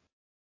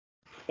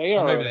 They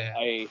have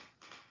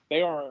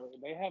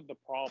the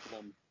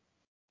problem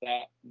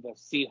that the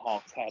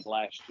Seahawks had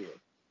last year.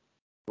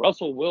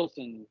 Russell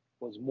Wilson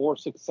was more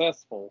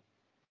successful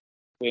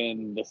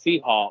when the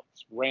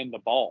Seahawks ran the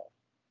ball.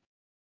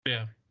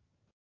 Yeah.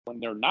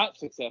 When they're not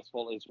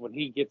successful is when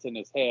he gets in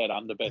his head,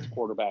 I'm the best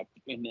quarterback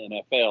in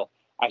the NFL.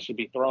 I should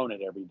be throwing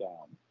it every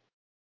down.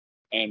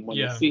 And when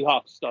the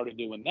Seahawks started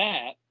doing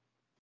that,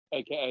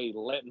 aka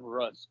letting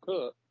Russ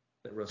cook,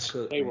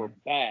 they were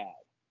bad.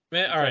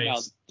 Man, all right. Now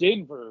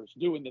Denver's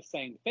doing the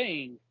same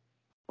thing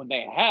when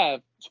they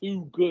have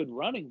two good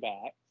running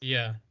backs.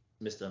 Yeah.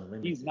 Mr.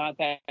 Unlimited. He's not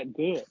that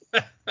good.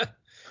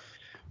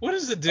 What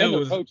is the deal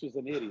with coach is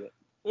an idiot.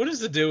 What is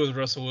the deal with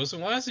Russell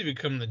Wilson? Why has he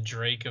become the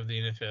Drake of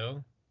the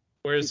NFL?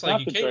 Where it's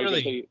you can't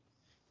really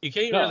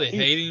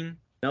hate him.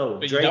 No,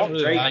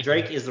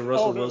 Drake is the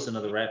Russell Wilson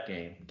of the rap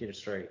game. Get it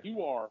straight.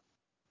 You are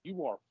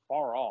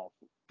far off.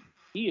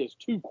 He is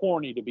too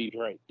corny to be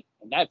Drake,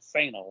 and that's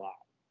saying a lot.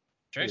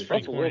 Drake's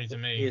pretty corny to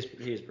me. He is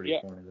pretty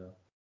corny though.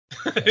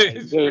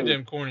 He's pretty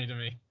damn corny to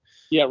me.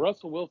 Yeah,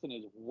 Russell Wilson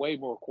is way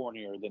more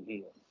cornier than he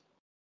is.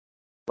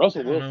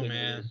 Russell Wilson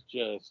is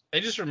just.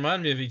 They just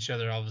remind me of each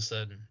other all of a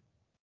sudden.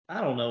 I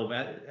don't know,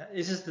 man.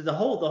 It's just the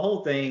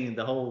whole thing,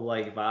 the whole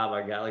like vibe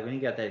I got. Like when he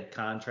got that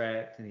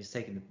contract and he's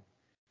taking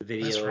the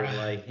video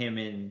right. of him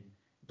and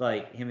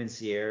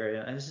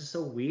Sierra, and it's just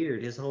so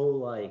weird. His whole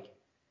like,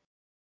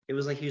 it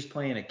was like he was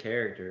playing a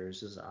character. It's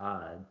just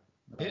odd.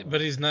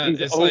 But he's not. He's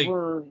it's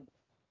over.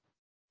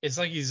 It's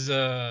like he's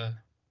I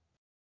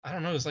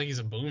don't know. It's like he's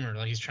a boomer.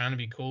 Like he's trying to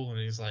be cool and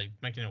he's like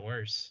making it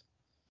worse.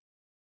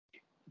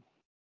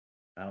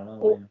 I don't know.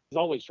 Well, he's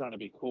always trying to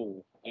be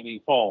cool, and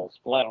he falls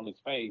flat on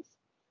his face.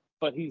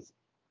 But he's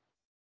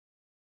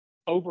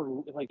over.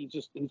 Like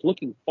he's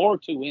looking far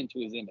too into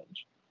his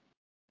image,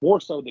 more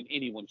so than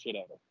anyone should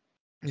ever.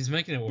 He's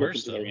making it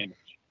worse though. Their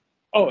image.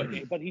 Oh,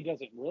 but he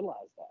doesn't realize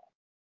that.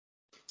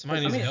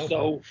 Somebody needs to help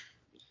him.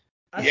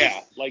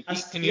 Like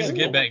he needs to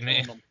get back,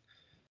 man.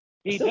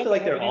 I still feel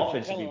like their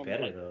offense should be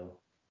better though.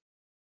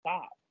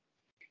 Stop.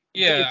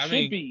 Yeah, it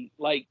should be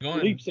like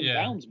leaps and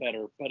bounds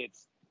better, but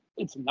it's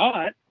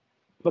not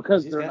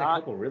because he's they're got not. A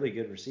couple really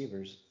good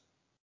receivers.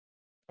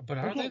 But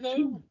are they though?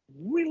 Two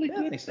really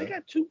good. So. They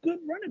got two good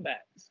running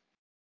backs.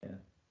 Yeah.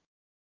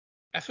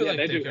 I feel like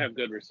they do have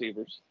good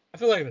receivers. I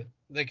feel like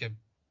they could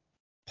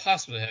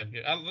possibly have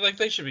good. Like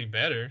they should be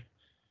better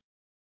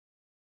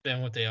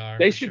than what they are.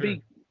 They should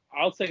be.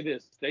 I'll say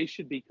this: they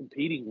should be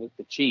competing with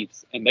the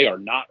Chiefs, and they are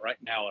not right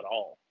now at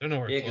all. They're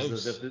nowhere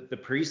close. Because the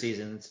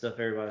preseason and stuff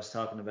everybody's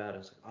talking about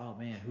is like, oh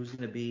man, who's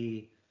gonna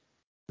be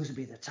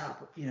the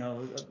top? You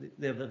know,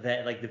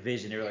 that like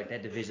division. They were like,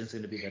 that division's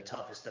gonna be the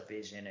toughest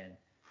division,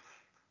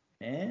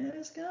 and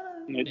it's kind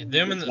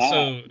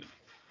of.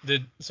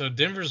 So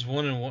Denver's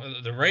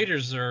 1-1. The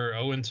Raiders are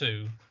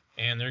 0-2,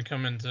 and they're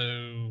coming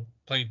to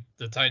play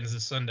the Titans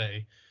this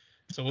Sunday.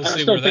 So we'll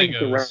see where that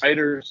goes.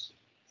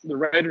 The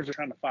Raiders are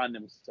trying to find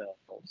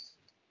themselves.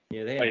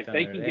 Yeah, they haven't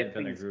they can get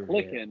things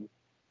clicking. Yet.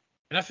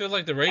 And I feel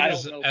like the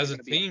Raiders, as a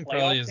team,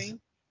 probably is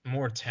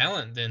more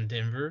talent than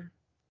Denver.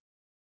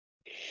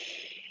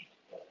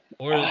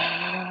 Or,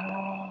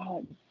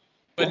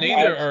 but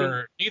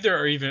neither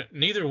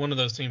one of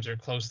those teams are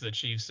close to the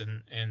Chiefs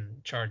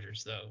and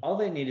Chargers, though. All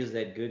they need is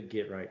that good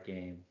get right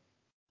game.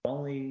 If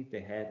only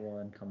they had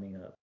one coming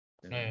up.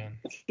 Man.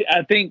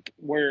 I think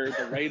the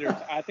Raiders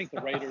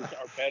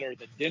are better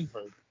than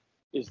Denver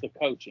is the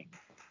coaching.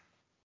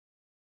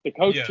 The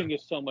coaching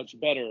is so much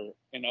better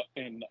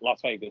in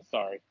Las Vegas.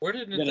 Sorry. Where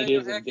did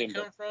Nathaniel Hackett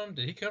come from?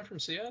 Did he come from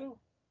Seattle?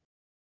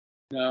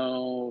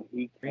 No,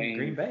 he came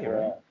Green Bay,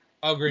 right?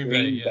 Oh, Green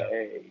Bay,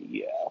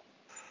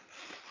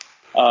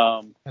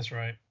 That's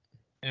right.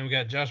 And we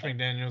got Josh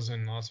McDaniels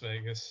in Las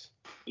Vegas.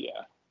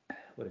 Yeah.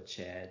 What a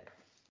Chad.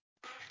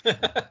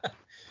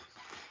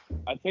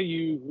 I tell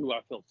you who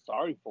I feel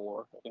sorry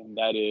for, and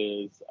that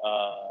is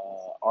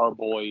our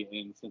boy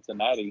in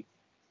Cincinnati.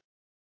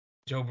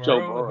 Joe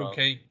Burrow, who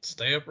can't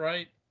stay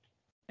upright.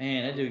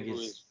 Man, that dude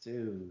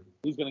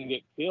he's going to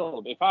get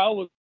killed. If I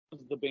was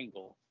the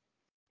Bengals,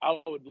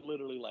 I would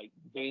literally,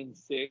 game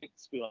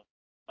 6, be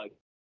like,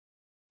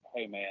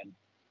 hey, man,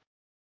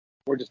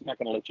 we're just not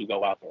going to let you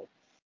go out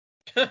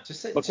there.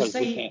 just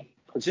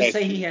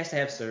say he has to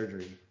have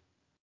surgery.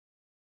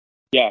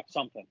 Yeah,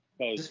 something.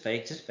 Just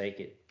fake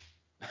it.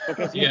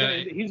 Because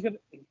he's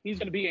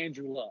gonna be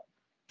Andrew Luck.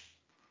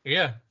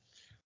 Yeah,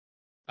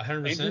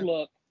 100%. Andrew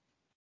Luck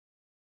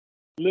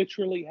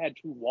literally had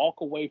to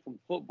walk away from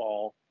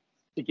football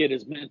to get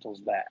his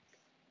mentals back.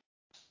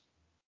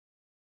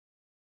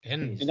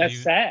 And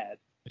that's sad.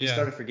 He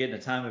started forgetting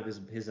the time of his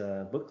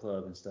book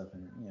club and stuff.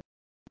 And,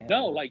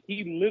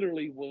 he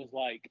literally was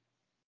like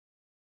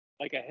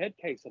a head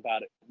case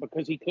about it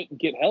because he couldn't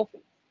get healthy.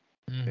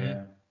 Mm-hmm.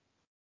 Yeah.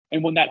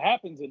 And when that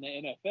happens in the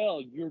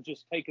NFL, you're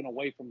just taken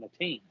away from the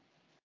team.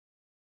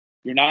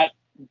 You're not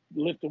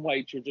lifting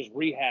weights, you're just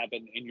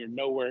rehabbing, and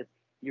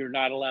you're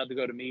not allowed to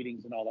go to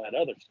meetings and all that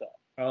other stuff.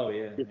 Oh,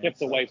 yeah. You're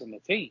kept away from the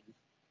team.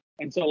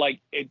 And so,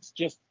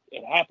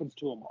 it happens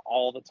to him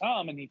all the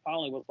time. And he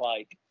finally was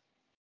like,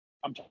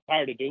 I'm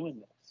tired of doing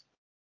this.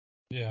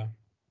 Yeah.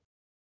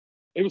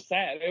 It was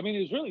sad. I mean,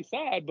 it was really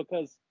sad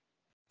because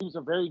he was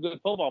a very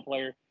good football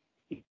player.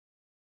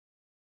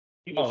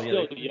 He was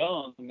still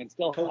young and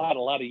still had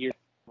a lot of years.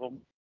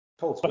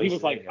 But he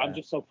was like, I'm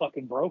just so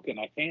fucking broken,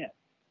 I can't.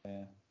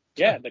 Yeah.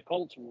 Yeah, the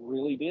Colts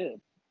really did.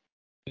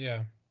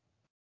 Yeah.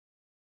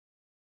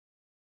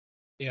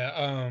 Yeah.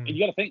 And you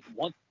got to think,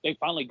 once they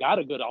finally got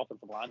a good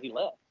offensive line, he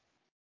left.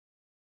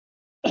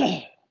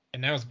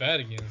 And now it's bad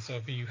again. So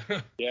if he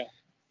would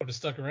have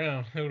stuck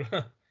around, it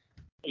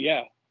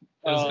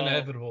was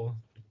inevitable.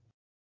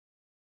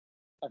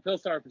 I feel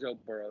sorry for Joe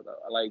Burrow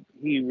though.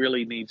 He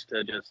really needs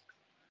to just.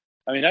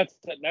 I mean, that's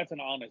an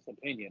honest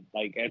opinion.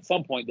 At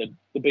some point, the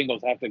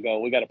Bengals have to go.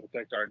 We got to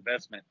protect our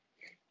investment.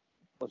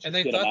 And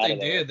they thought they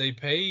did. They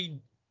paid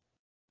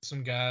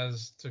some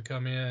guys to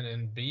come in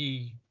and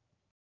be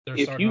their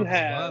starting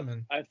offensive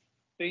lineman. I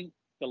think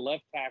the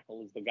left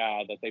tackle is the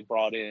guy that they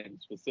brought in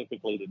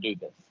specifically to do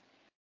this.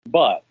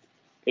 But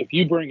if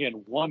you bring in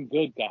one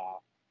good guy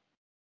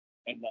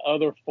and the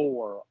other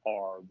 4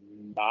 are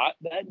not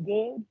that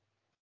good,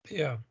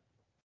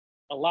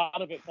 a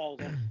lot of it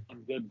falls on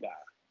one good guy.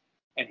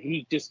 And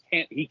he just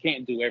can't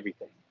do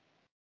everything.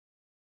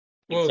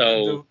 Well,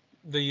 so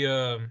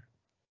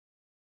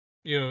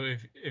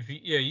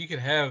you could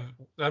have.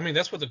 I mean,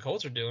 that's what the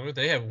Colts are dealing with.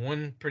 They have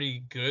one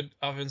pretty good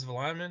offensive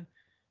lineman.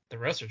 The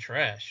rest are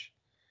trash.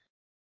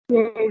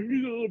 well,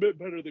 he's a little bit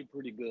better than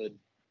pretty good.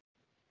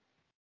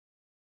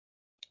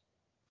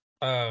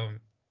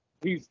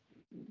 He's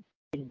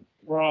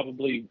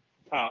probably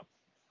top.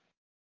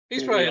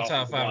 He's probably a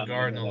top 5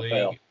 guard in the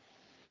league.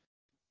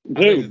 Dude,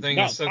 I think the thing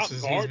that not sucks top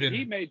is guard. he's been.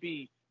 He may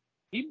be.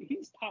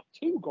 He's top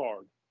 2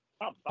 guard.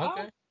 Top 5.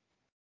 Okay.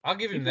 I'll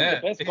give him He's one of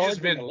that. the best It's guards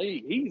just been in the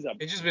league.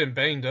 He's been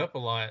banged up a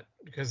lot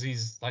because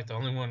he's like the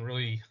only one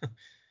really.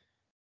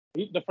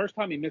 The first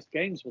time he missed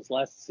games was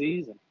last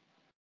season.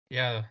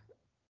 Yeah.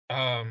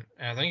 And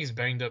I think he's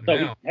banged up So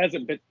now. he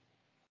hasn't been.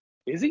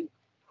 Is he?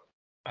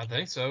 I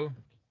think so.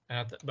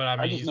 But I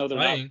mean, just he's know they're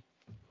playing.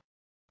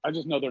 I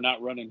just know they're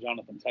not running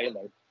Jonathan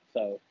Taylor.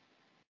 So.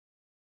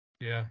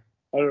 Yeah.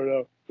 I don't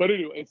know. But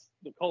anyway, it's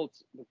the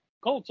Colts. The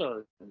Colts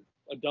are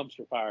a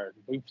dumpster fire.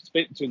 We've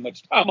spent too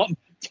much time on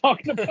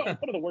talking about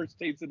one of the worst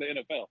teams in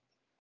the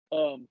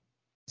NFL.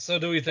 So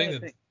do we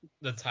think that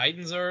the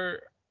Titans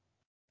are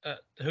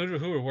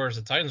who are worse,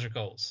 the Titans or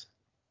Colts?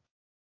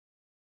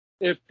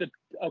 I'm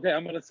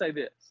going to say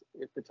this: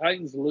 if the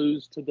Titans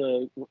lose to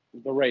the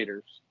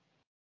Raiders,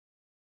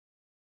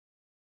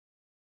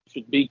 you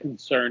should be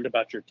concerned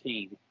about your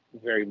team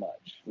very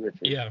much,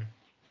 Richard. Yeah.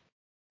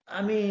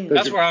 I mean,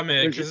 that's where I'm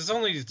at because it's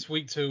only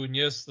week 2, and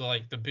yes,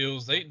 like the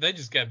Bills, they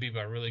just got beat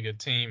by a really good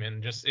team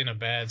and just in a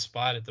bad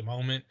spot at the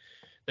moment.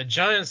 The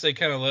Giants, they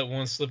kind of let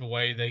one slip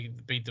away. They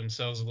beat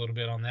themselves a little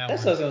bit on that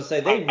that's one. That's what I was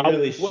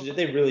gonna say.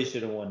 They really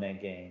should have won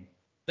that game.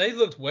 They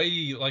looked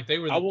way like they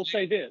were. I will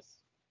say this: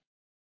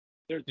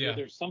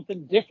 there's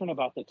something different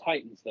about the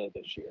Titans though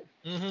this year.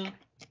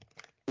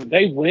 Mm-hmm.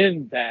 They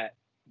win that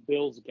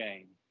Bills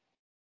game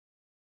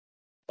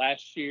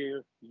last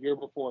year, year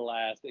before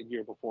last, and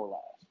year before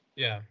last.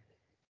 Yeah.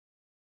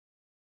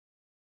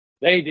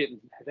 They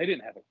didn't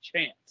have a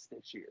chance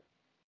this year.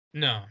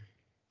 No.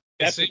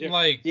 It seemed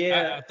like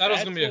I thought it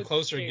was going to be a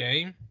closer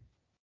game.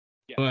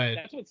 Yeah, but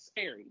that's what's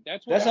scary.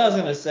 That's what I was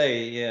going to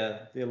say. Yeah.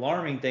 The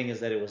alarming thing is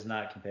that it was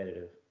not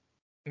competitive.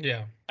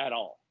 Yeah. At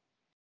all.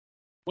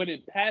 When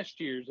in past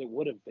years it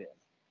would have been.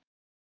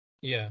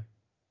 Yeah.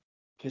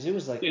 Because it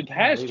was like in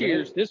past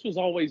years, this was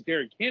always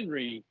Derrick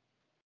Henry.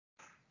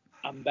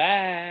 I'm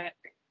back.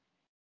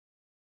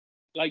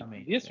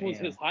 This was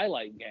his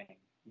highlight game.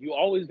 You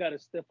always got a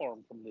stiff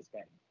arm from this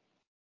game.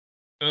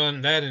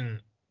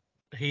 And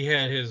he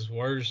had his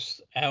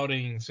worst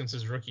outing since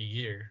his rookie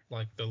year,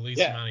 like the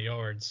least amount of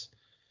yards.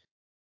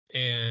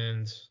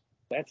 And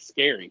that's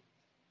scary.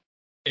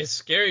 It's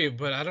scary,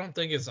 but I don't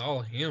think it's all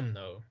him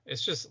though.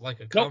 It's just like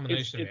a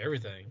combination of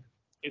everything.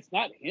 It's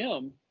not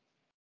him,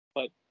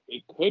 but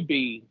it could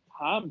be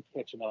time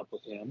catching up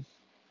with him.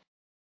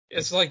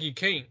 It's like you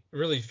can't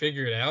really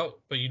figure it out,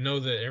 but you know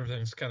that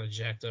everything's kind of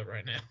jacked up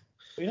right now.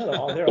 You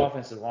know, their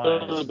offensive line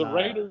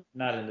is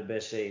not in the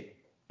best shape.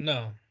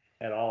 No.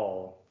 At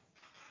all.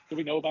 Do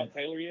we know about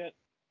Taylor yet?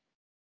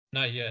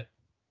 Not yet.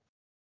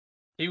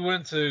 He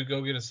went to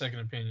go get a second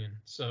opinion,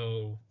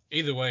 so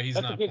either way, he's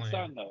not playing. That's a good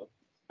sign, though.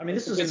 I mean,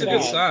 it's a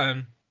good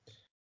sign,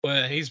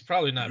 but he's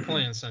probably not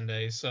playing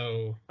Sunday,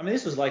 so. I mean,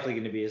 this was likely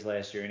going to be his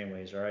last year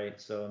anyways,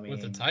 right? So, I mean.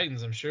 With the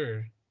Titans, I'm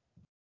sure.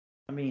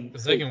 I mean.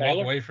 Because they can walk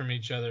away from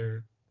each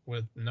other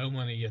with no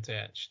money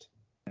attached.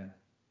 Yeah.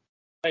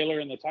 Taylor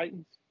and the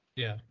Titans?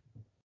 Yeah.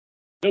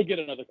 He'll get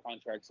another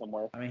contract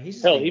somewhere. I mean,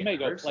 he may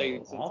go play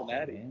in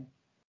Cincinnati. Man.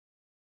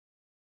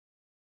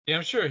 Yeah,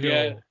 I'm sure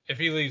he'll. If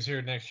he leaves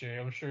here next year,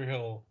 I'm sure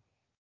he'll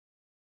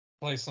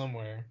play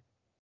somewhere.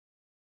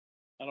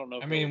 I don't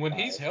know. I mean, when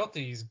he's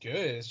healthy, he's good.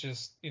 It's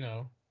just, he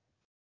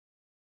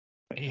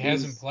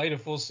hasn't played a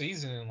full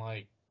season in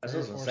like. That's what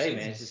I was gonna say,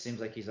 man. It just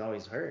seems like he's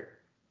always hurt.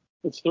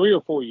 It's 3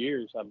 or 4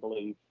 years, I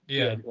believe. Yeah.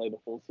 He hadn't played a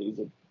full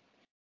season.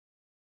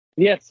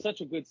 He had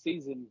such a good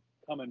season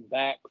coming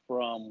back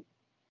from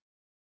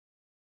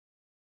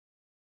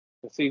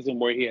the season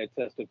where he had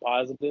tested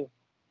positive.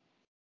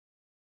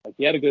 Like,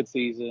 he had a good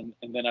season,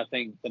 and then I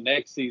think the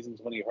next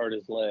season's when he hurt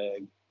his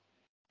leg.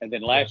 And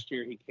then last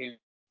year he came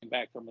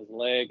back from his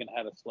leg and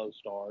had a slow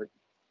start.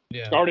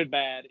 Yeah. Started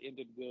bad,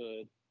 ended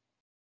good.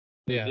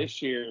 Yeah.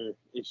 This year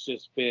it's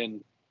just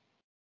been,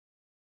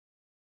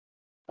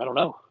 I don't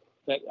know.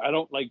 That I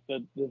don't like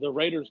the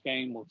Raiders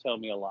game will tell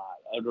me a lot.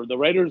 The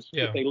Raiders,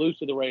 if they lose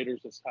to the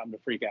Raiders, it's time to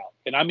freak out.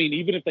 And I mean,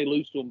 even if they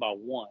lose to them by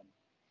 1,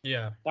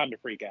 it's time to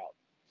freak out.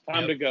 It's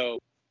time to go.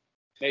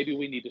 Maybe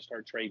we need to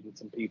start trading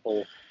some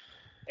people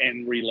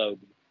and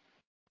reloading.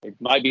 It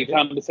might be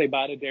time to say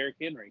bye to Derrick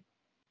Henry.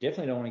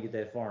 Definitely don't want to get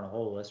that far in a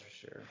hole, that's for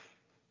sure.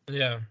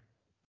 Yeah.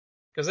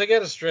 Because they got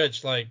to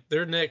stretch, like,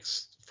 their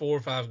next 4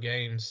 or 5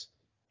 games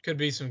could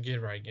be some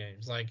get-right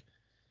games. Like,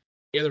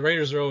 the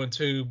Raiders are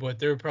 0-2, but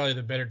they're probably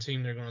the better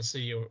team they're going to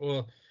see.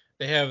 Well,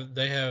 they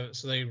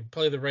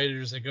play the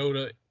Raiders, they go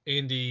to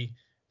Indy,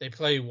 they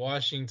play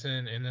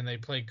Washington, and then they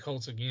play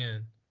Colts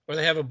again. Or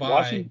they have a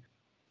bye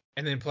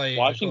and then play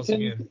the Colts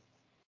again.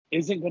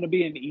 Isn't going to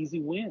be an easy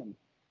win.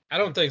 I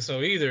don't think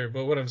so either,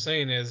 but what I'm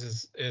saying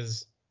is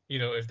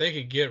if they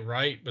could get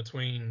right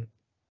between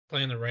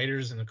playing the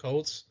Raiders and the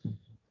Colts,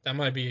 that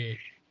might be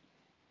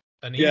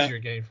an easier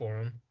game for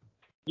them.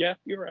 Yeah,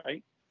 you're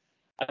right.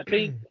 I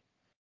think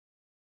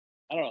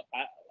I don't know.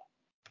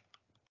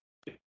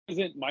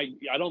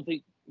 I don't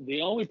think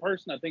the only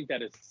person I think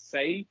that is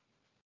safe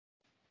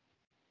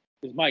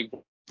is Mike.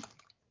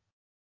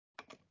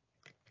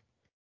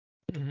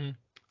 Mm-hmm.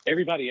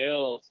 Everybody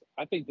else,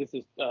 I think this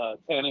is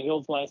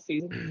Tannehill's last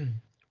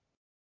season.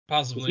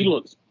 Possibly. He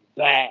looks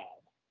bad.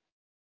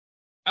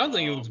 I don't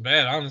think he looks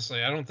bad,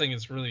 honestly. I don't think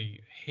it's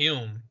really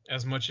him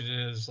as much as it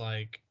is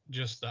like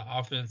just the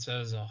offense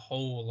as a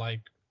whole,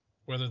 like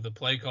whether the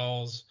play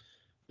calls,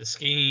 the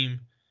scheme.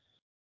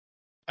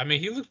 I mean,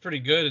 he looked pretty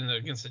good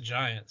against the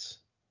Giants.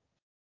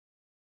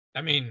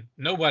 I mean,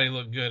 nobody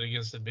looked good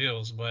against the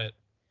Bills, but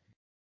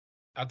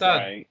I thought.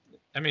 Right.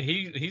 I mean,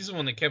 he's the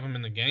one that kept him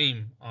in the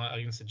game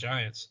against the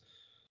Giants.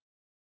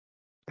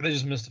 They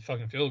just missed a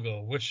fucking field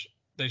goal, which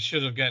they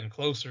should have gotten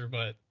closer.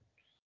 But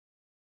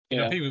you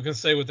know, people can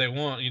say what they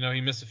want. You know, he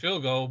missed a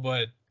field goal,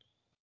 but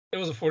it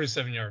was a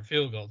 47-yard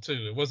field goal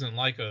too. It wasn't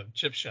like a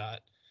chip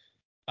shot.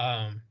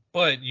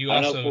 But you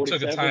also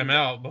took a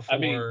timeout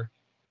before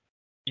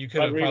you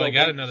could have probably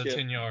got another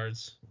 10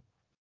 yards.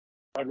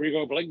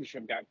 Rodrigo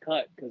Blankenship got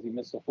cut because he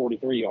missed a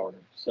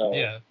 43-yarder. So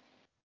yeah,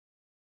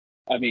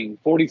 I mean,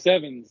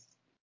 47's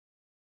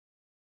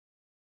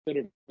could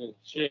have been a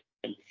chip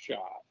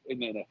shot in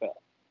the NFL.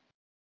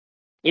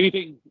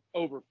 Anything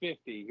over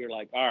 50, you're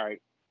like, all right.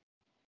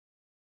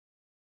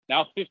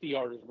 Now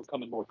 50-yarders are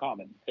becoming more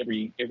common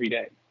every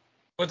day.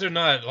 But they're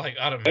not like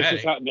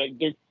automatic.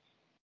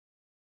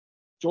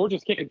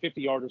 Georgia's kicking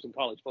 50-yarders in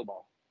college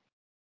football.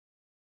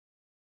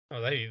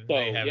 Oh, they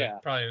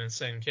have probably an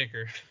insane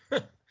kicker.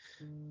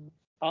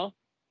 Huh?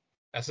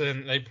 I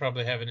said they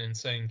probably have an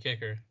insane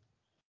kicker.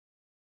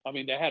 I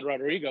mean, they had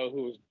Rodrigo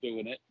who was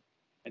doing it,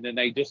 and then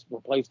they just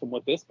replaced him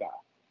with this guy.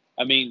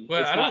 I mean,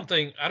 well, I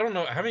don't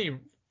know how many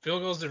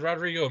field goals did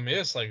Rodrigo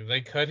miss. Like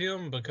they cut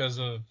him because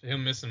of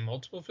him missing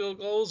multiple field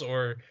goals,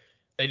 or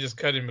they just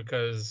cut him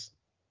because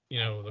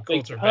the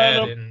Colts are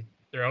bad and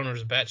their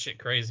owner's batshit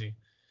crazy.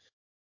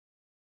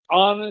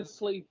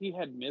 Honestly, he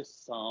had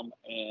missed some,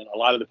 and a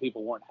lot of the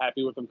people weren't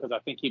happy with him because I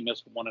think he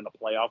missed one in a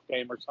playoff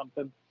game or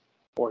something,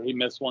 or he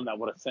missed one that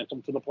would have sent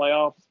him to the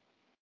playoffs.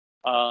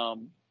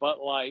 But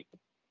like,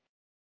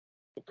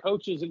 the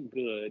coach isn't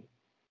good,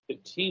 the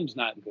team's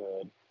not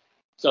good,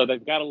 so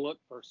they've got to look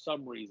for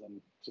some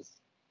reason. Just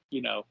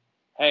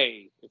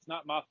hey, it's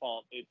not my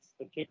fault, it's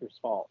the kicker's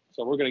fault,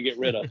 so we're gonna get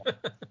rid of him.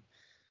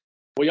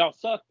 Well, y'all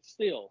suck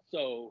still,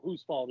 so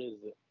whose fault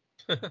is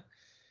it?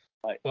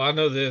 Well, I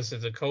know this.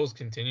 If the Colts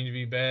continue to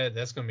be bad,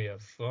 that's going to be a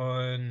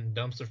fun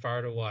dumpster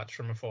fire to watch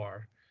from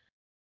afar.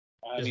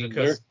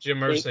 Because Jim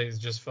Irsay is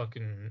just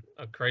fucking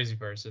a crazy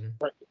person.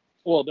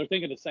 Well, they're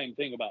thinking the same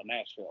thing about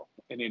Nashville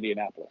and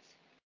Indianapolis.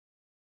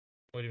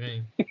 What do you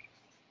mean?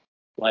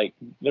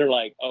 They're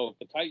like, oh, if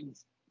the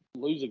Titans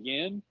lose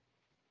again,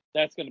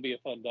 that's going to be a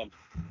fun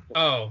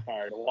dumpster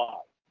fire to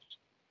watch.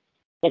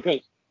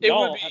 Because it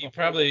would be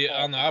probably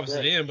on the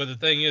opposite end, but the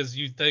thing is,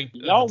 you think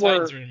the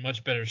Titans are in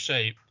much better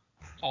shape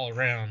all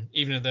around,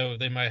 even though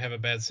they might have a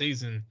bad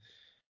season.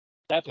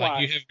 That's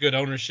why you have good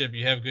ownership,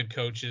 you have good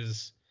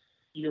coaches,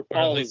 or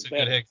at least a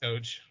good head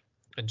coach.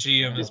 A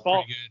GM is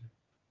pretty good.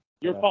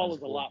 Your fall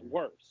is a lot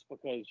worse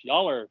because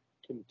y'all are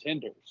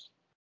contenders.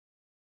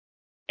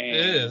 And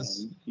it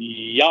is.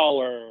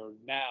 Y'all are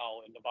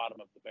now in the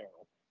bottom of the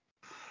barrel.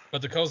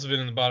 But the Colts have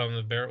been in the bottom of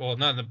the barrel. Well,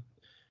 not in the.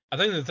 I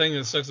think the thing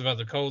that sucks about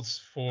the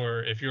Colts,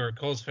 if you're a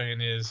Colts fan,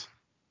 is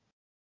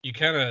you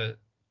kind of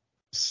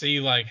see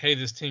like, hey,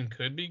 this team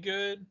could be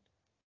good,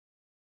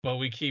 but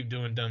we keep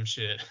doing dumb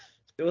shit.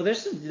 Well,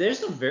 there's some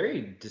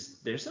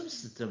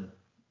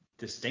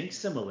distinct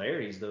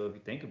similarities though if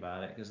you think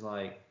about it, because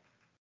like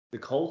the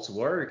Colts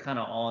were kind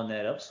of on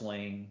that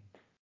upswing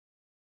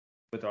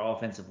with their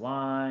offensive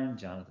line,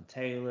 Jonathan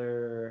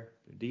Taylor,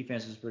 their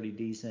defense was pretty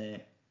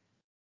decent.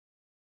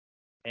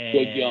 And,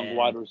 good young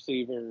wide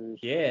receivers.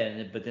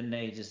 Yeah, but then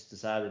they just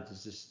decided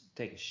to just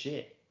take a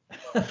shit.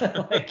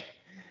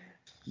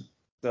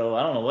 So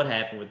I don't know what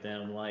happened with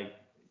them,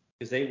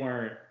 because they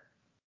weren't,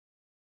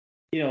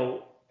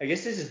 I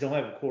guess they just don't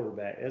have a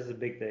quarterback. That's the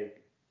big thing.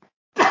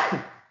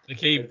 They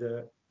keep,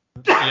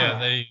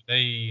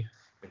 they.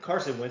 The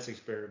Carson Wentz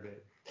experiment.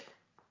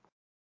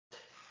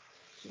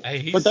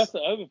 But that's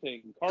the other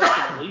thing.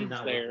 Carson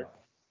leads there,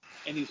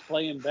 and he's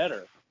playing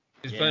better.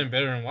 He's playing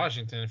better in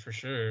Washington for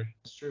sure.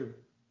 That's true.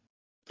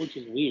 Which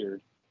is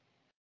weird.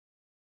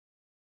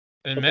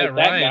 And Matt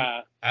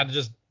Ryan,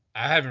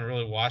 I haven't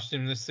really watched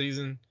him this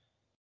season,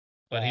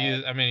 but he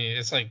is. I mean,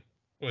 it's like,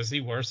 was he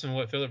worse than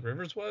what Phillip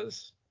Rivers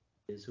was?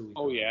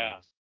 Oh yeah.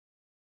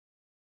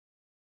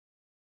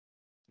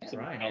 Matt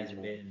Ryan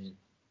hasn't been.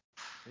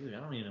 Dude, I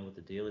don't even know what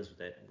the deal is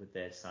with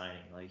that signing.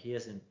 Like, he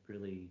hasn't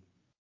really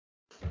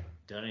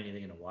done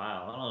anything in a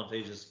while. I don't know if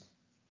they just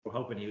were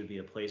hoping he would be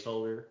a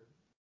placeholder.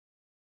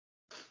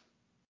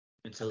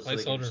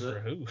 Placeholder for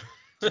who?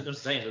 I'm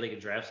saying, so they could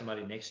draft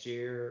somebody next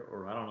year,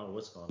 or I don't know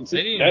what's going on.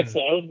 That's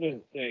the other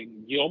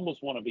thing. You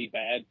almost want to be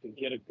bad to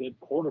get a good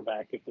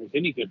quarterback if there's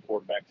any good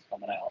quarterbacks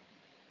coming out.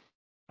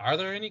 Are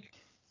there any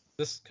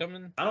this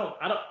coming? I don't.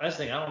 That's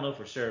the thing. I don't know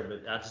for sure,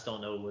 but I just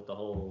don't know what the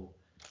whole.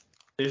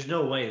 There's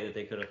no way that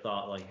they could have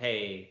thought like,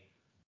 hey,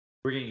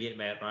 we're gonna get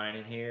Matt Ryan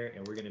in here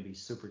and we're gonna be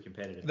super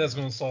competitive. That's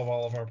gonna solve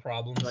all of our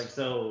problems. Like,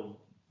 so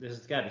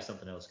there's got to be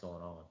something else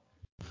going on.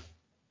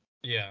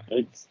 Yeah.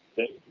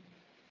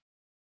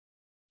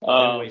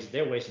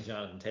 They're wasting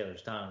Jonathan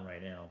Taylor's time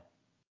right now.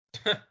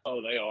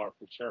 Oh, they are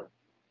for sure.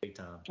 Big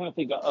time. I'm trying to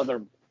think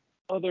of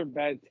other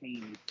bad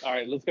teams. All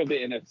right, let's go to the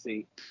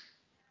NFC.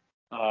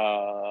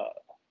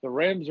 The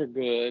Rams are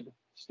good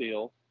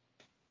still.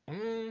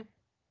 I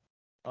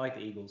like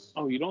the Eagles.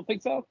 Oh, you don't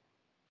think so?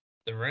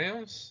 The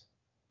Rams?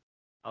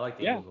 I like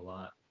the Eagles a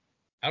lot.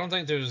 I don't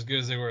think they're as good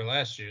as they were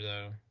last year,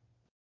 though.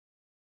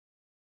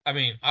 I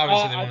mean,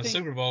 obviously they won the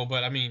Super Bowl,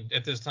 but I mean,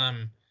 at this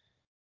time,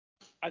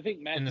 I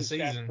think in the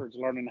season, Stafford's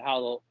learning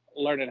how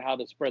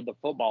to spread the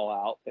football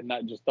out and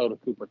not just throw to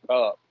Cooper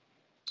Kupp.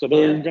 So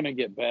they're going to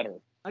get better.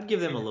 I'd give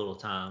them a little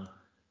time.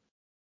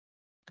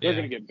 They're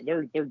going to get.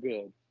 They're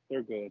good.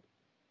 They're good.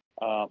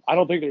 I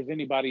don't think there's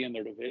anybody in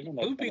their division.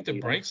 Who beat the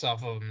brakes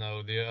off of them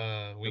though?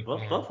 Week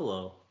one.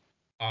 Buffalo.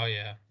 Oh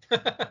yeah.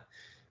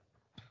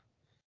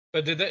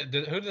 But who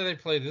did they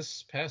play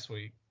this past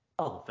week?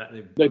 Oh,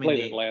 they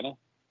played Atlanta.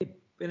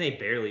 And they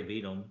barely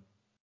beat them.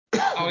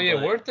 Oh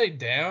yeah, weren't they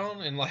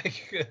down and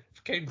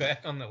came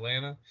back on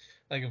Atlanta?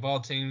 Like of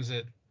all teams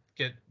that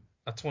get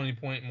a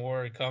 20-point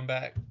more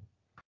comeback.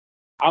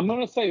 I'm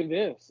gonna say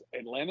this: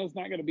 Atlanta's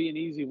not gonna be an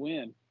easy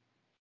win.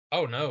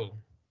 Oh no,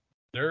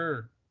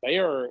 they're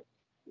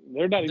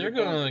not. They're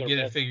gonna get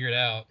it figured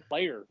out.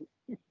 Player.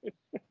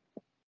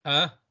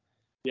 Huh?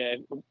 Yeah.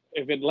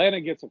 If Atlanta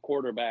gets a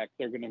quarterback,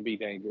 they're gonna be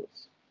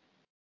dangerous.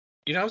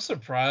 I'm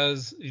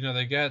surprised.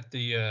 They got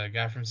the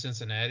guy from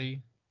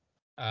Cincinnati.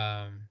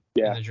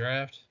 In the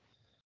draft.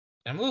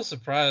 I'm a little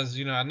surprised.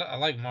 I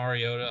like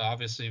Mariota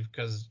obviously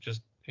because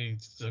just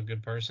he's a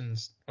good person,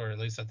 or at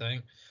least I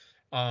think.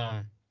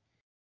 But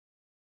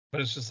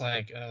it's just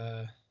like,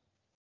 all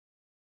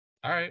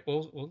right,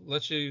 we'll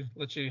let you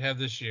have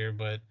this year,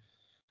 but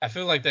I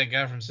feel like that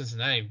guy from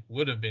Cincinnati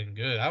would have been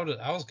good. I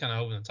was kind of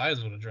hoping the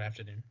Titans would have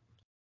drafted him.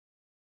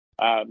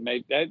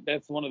 Maybe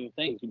that's one of the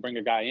things. You bring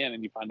a guy in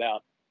and you find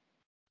out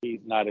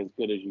he's not as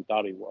good as you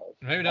thought he was.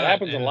 Maybe not. That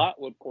happens a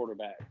lot with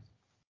quarterbacks.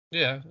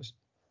 Yeah.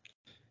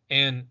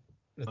 And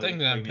the thing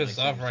that I'm pissed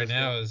off right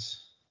now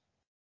is,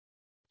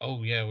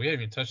 oh yeah, we haven't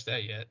even touched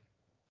that yet.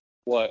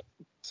 What?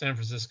 San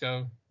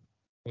Francisco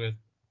with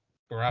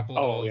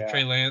Garoppolo,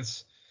 Trey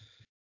Lance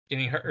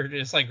getting hurt.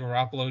 It's like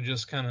Garoppolo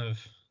just kind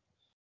of,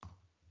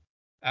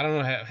 I don't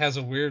know, has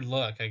a weird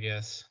luck, I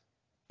guess.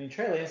 I mean,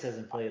 Trey Lance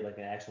hasn't played like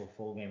an actual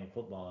full game of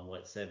football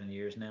in 7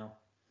 years now?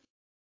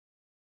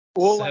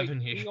 Well,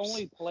 7 years. He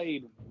only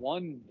played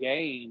one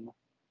game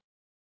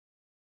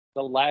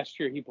the last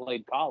year he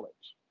played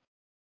college.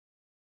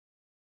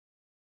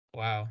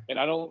 Wow. And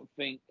I don't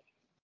think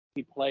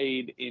he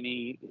played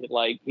he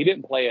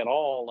didn't play at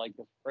all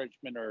his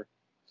freshman or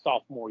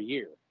sophomore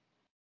year.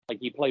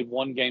 He played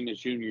one game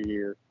his junior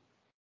year.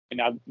 And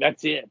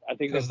that's it. I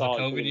think that's all.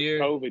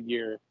 COVID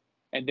year.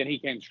 And then he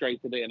came straight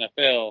to the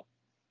NFL.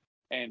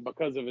 And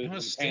because of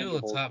his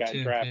intangibles, got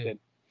drafted.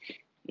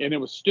 Pick. And it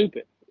was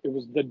stupid. It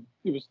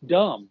was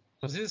dumb.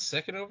 Was he the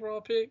second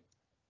overall pick?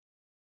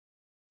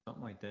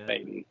 Something like that.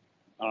 Maybe.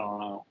 I don't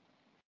know.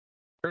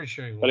 Pretty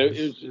sure he was. But it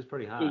was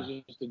pretty high. It was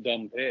just a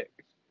dumb pick.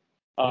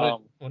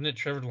 Wasn't it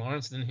Trevor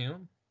Lawrence then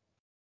him?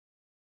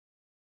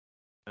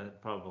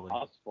 Probably.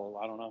 Possible.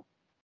 I don't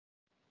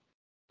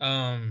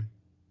know.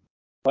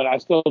 But I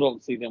still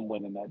don't see them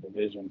winning that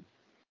division.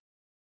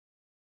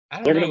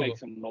 They're going to make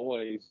some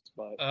noise,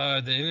 but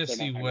the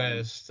NFC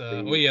West.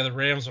 The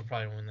Rams will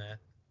probably win that.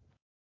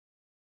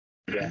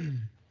 Yeah.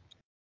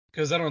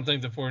 Because I don't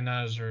think the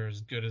 49ers are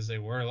as good as they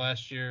were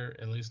last year,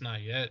 at least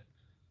not yet.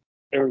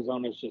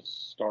 Arizona's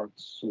just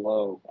starts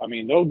slow. I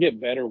mean, they'll get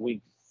better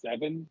week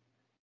 7.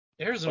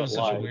 Arizona's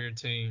such a weird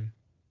team.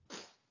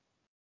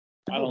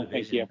 I don't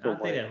think you have to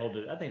wait.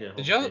 I think that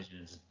whole division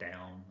is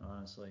down,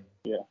 honestly.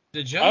 Yeah.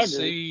 Did y'all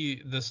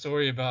see the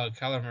story about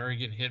Kyler Murray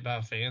getting hit by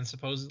a fan,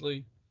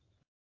 supposedly?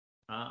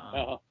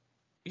 All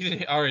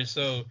right,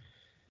 so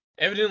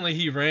evidently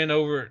he ran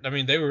over. I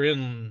mean, they were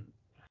in.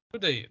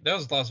 That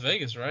was Las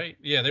Vegas, right?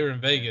 Yeah, they were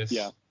in Vegas.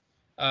 Yeah.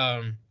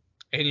 And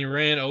he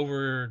ran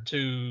over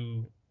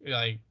to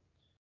I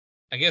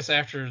guess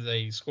after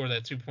they scored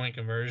that 2-point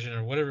conversion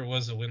or whatever it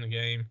was to win the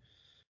game.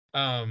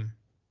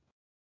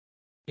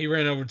 He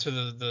ran over to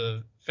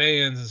the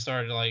fans and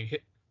started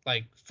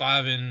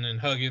fiving and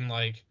hugging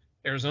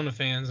Arizona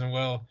fans. And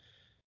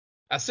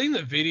I seen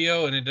the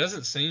video and it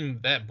doesn't seem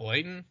that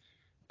blatant,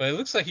 but it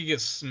looks like he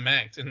gets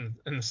smacked in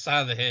the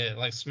side of the head,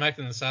 smacked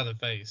in the side of the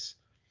face.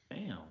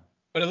 Damn.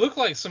 But it looked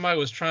like somebody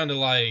was trying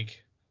to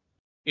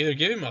either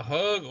give him a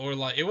hug or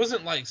it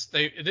wasn't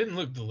it didn't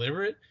look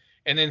deliberate.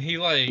 And then he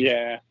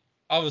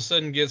all of a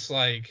sudden gets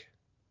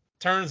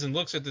turns and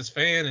looks at this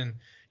fan and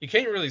you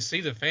can't really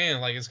see the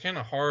fan. Like, it's kind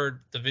of hard,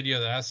 the video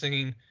that I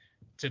seen,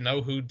 to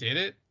know who did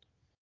it.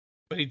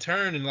 But he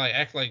turned and like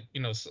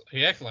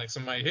he acted like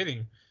somebody hit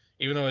him,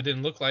 even though it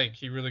didn't look like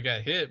he really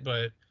got hit.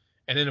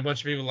 And then a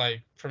bunch of people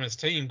like from his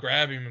team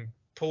grab him and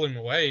pull him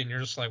away, and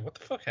you're just like, what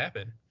the fuck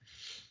happened?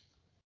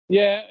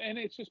 Yeah, and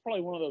it's just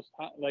probably one of those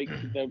times, like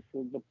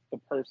the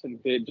person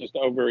did just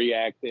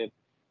overreacted,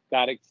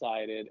 got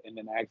excited, and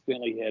then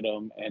accidentally hit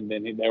him, and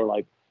then they were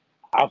like,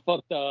 I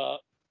fucked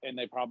up, and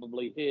they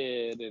probably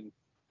hid, and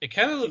it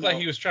kind of looked like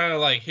he was trying to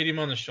like hit him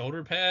on the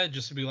shoulder pad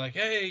just to be like,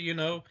 hey,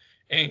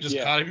 and just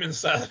caught him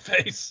inside the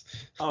face.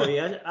 Oh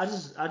yeah, I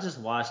just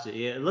watched it.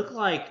 Yeah, it looked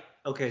like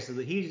so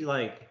he's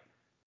like,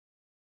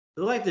 it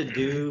looked like the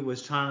dude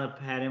was trying to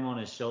pat him on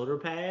his shoulder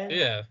pad.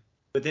 Yeah.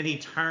 But then he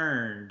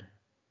turned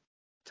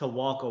to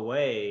walk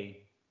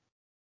away,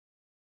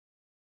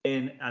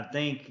 and I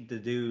think the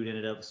dude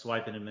ended up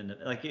swiping him in the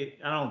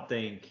I don't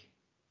think.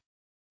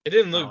 It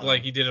didn't look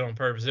like he did it on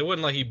purpose. It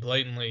wasn't like he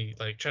blatantly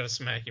like tried to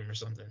smack him or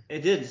something.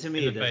 It did to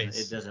me.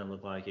 It doesn't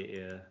look like it.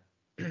 Yeah.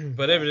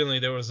 But evidently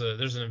there's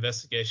an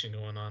investigation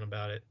going on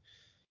about it.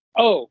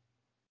 Oh,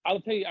 I'll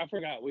tell you, I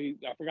forgot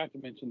to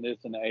mention this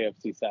in the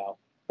AFC South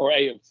or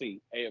AFC.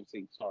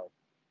 Sorry.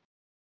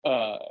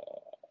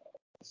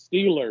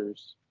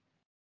 Steelers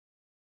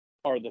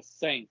are the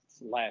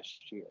Saints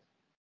last year.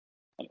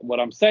 What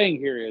I'm saying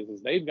here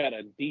is they've got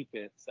a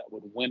defense that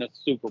would win a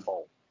Super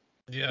Bowl,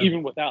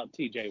 even without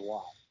T.J.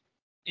 Watt.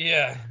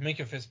 Yeah,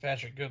 Minkah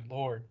Fitzpatrick, good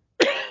lord.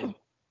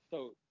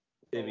 So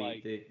they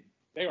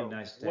are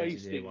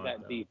wasting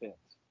that defense.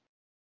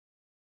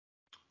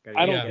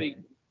 I don't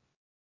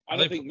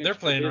think they're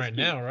playing Trubisky, right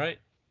now, right?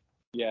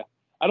 Yeah,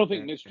 I don't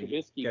think Mitch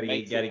Trubisky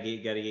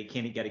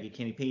gotta get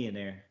Kenny P in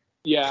there.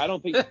 Yeah, I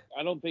don't think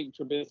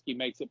Trubisky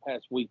makes it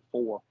past week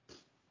 4.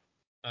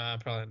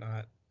 Probably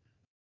not.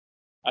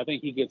 I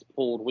think he gets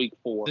pulled week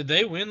 4. Did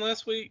they win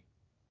last week?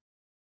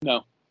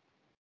 No.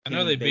 I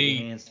know they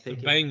beat the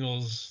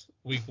Bengals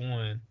week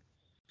 1,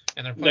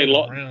 and they're playing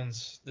the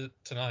Browns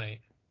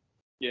tonight.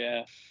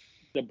 Yeah,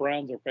 the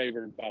Browns are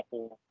favored by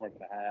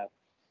 4.5.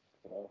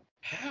 So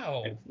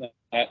how?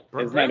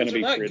 It's not going to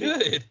be pretty.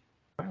 Good.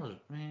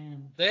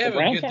 Man, they have the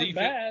Browns a good aren't defense.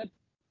 Bad.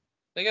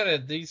 They got a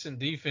decent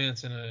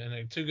defense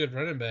and 2 good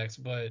running backs,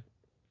 but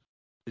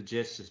the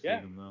Jets just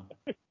beat them though.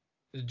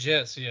 The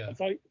Jets, yeah. That's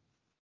like,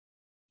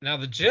 now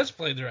the Jets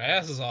played their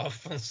asses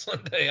off on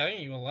Sunday. I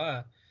ain't gonna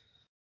lie.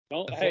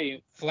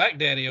 Flack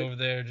Daddy over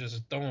there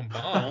just throwing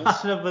bombs.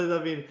 But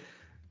I mean,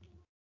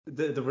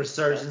 the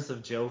resurgence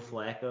of Joe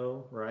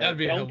Flacco, right? That'd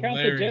be hilarious. Count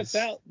the Jets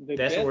out.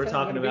 That's what we're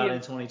talking about in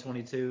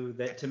 2022.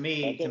 That to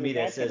me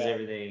that says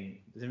everything.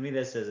 To me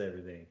that says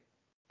everything.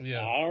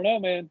 Yeah. I don't know,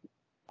 man.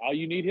 All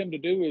you need him to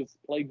do is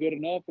play good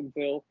enough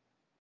until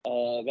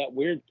that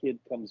weird kid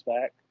comes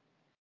back.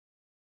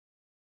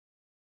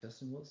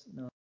 Justin Wilson?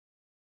 No.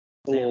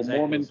 The little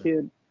Mormon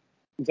kid.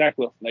 Zach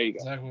Wilson. There you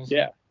go. Zach Wilson.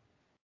 Yeah.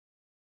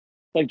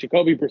 Like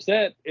Jacoby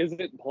Brissett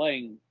isn't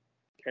playing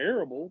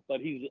terrible, but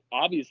he's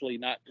obviously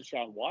not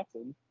Deshaun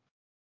Watson.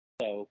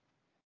 So.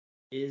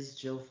 Is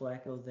Joe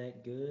Flacco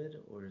that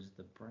good, or is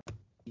the Browns?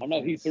 I don't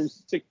know. He threw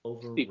 60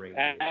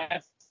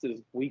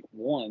 passes week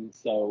 1,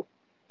 so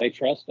they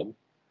trust him.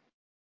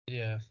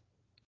 Yeah.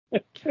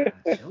 God,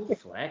 Joe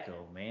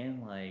Flacco,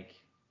 man, like.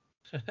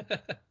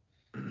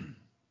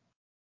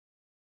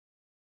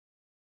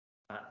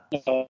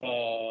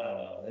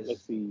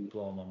 Let's see.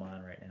 Blowing my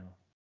mind right now.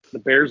 The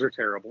Bears are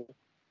terrible.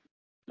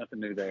 Nothing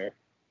new there.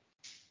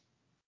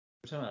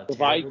 We're talking about the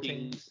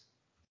Vikings.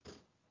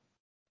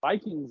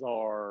 Vikings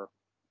are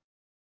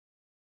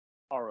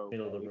okay.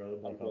 Middle of the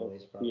road, like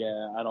always. Probably.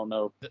 Yeah, I don't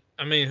know.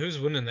 I mean, who's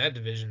winning that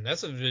division?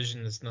 That's a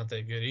division that's not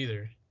that good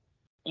either.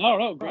 I don't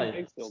know. Green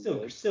Bay's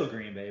still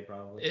Green Bay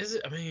probably. Is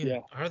it? I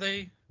mean, Are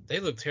they? They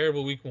look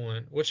terrible week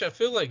 1, which I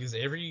feel like is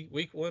every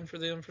week 1 for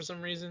them for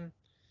some reason.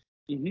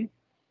 Mm-hmm.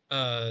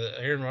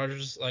 Aaron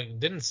Rodgers, like,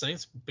 didn't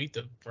Saints beat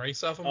the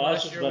brakes off him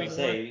last year? I was about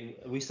to say,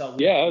 we saw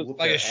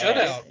like a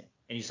shutout,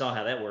 and you saw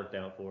how that worked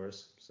out for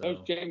us. So. That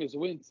was Jameis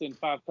Winston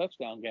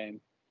 5-touchdown game.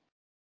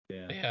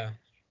 Yeah.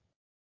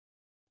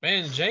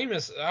 Man,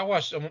 Jameis, I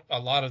watched a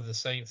lot of the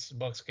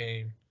Saints-Bucks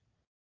game.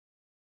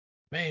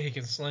 Man, he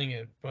can sling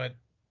it, but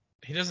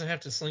he doesn't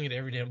have to sling it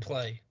every damn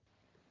play.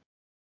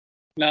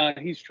 No,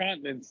 he's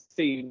trying to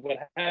see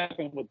what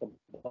happened with the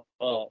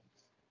Bucks.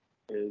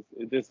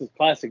 This is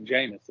classic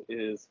Jameis.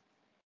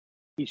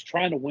 He's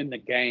trying to win the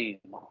game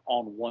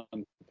on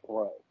one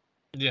throw.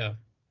 Yeah.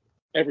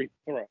 Every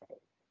throw.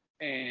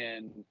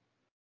 And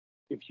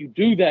if you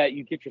do that,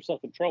 you get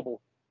yourself in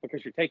trouble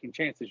because you're taking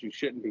chances you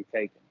shouldn't be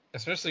taking.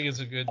 Especially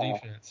against a good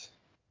defense.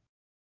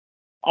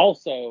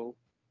 Also,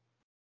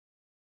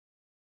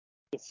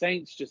 the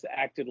Saints just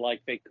acted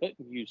like they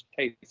couldn't use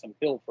Taysom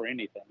Hill for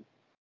anything,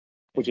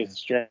 which is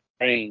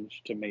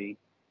strange to me.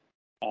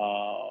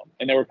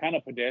 And they were kind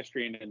of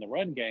pedestrian in the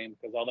run game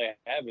because all they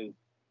have is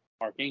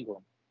Mark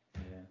Ingram.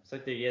 Yeah, it's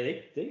like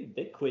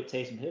they quit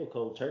Taysom Hill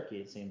cold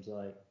turkey. It seems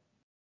like,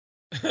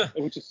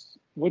 which is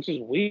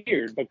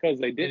weird because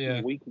they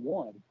didn't week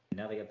 1.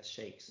 Now they got the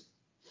shakes.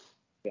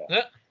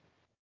 Yeah.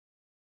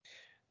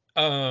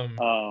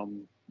 But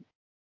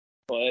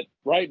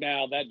right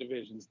now, that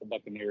division's the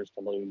Buccaneers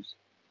to lose.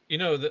 You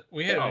know that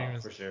we haven't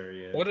even for sure,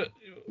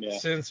 yeah.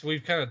 Since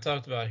we've kind of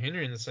talked about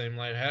Henry in the same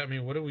light. I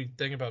mean, what do we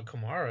think about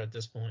Kamara at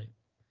this point?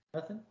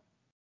 Nothing.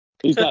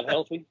 He's not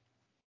healthy.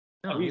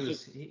 No, he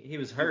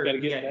was hurt.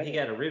 He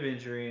got a rib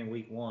injury in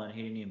week 1.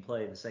 He didn't even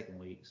play the second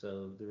week.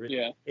 So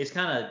it's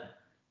kind of,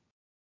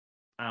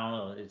 I don't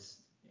know. It's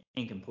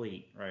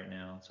incomplete right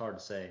now. It's hard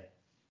to say.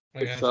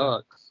 It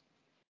sucks.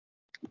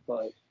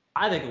 But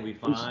I think he'll be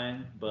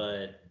fine.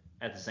 But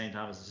at the same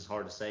time, it's just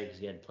hard to say because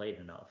he hadn't played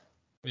enough.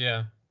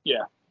 Yeah.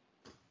 Yeah.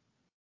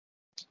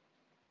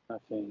 I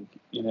think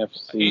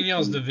NFC. In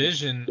y'all's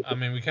division, I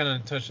mean, we kind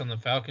of touched on the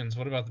Falcons.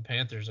 What about the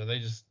Panthers? Are they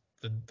just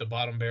the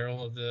bottom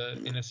barrel of the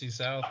NFC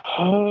South?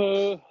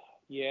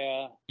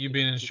 Yeah. You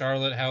being in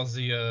Charlotte, how's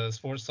the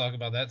sports talk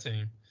about that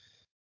team?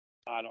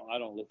 I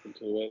don't listen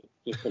to it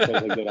just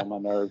because they get on my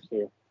nerves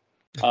here.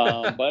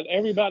 But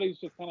everybody's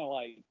just kind of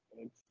like,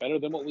 it's better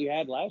than what we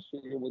had last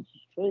year, which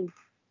is true.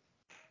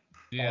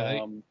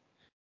 Yeah,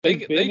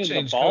 they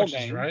changed coaches,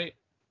 game. Right?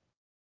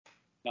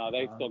 No,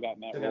 they still got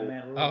Matt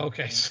Rule. Oh,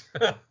 okay.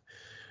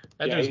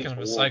 That dude's kind of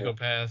a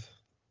psychopath.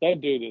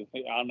 That dude is.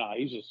 I don't know.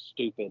 He's just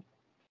stupid.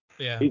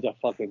 Yeah. He's a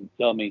fucking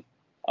dummy.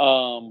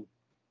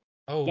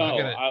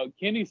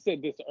 Kenny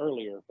said this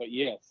earlier, but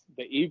yes,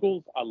 the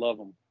Eagles, I love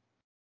them.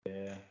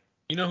 Yeah.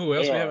 You know who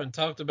else we haven't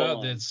talked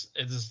about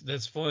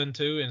that's fun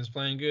too and is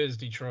playing good is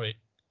Detroit.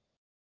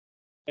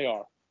 They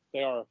are.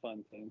 They are a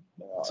fun team.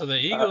 So the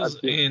Eagles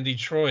and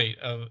Detroit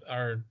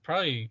are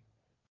probably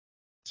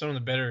some of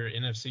the better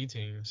NFC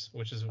teams,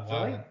 which is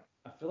wild.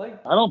 I feel like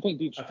I don't think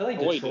Detroit. I feel like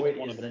Detroit is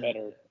one of the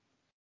better.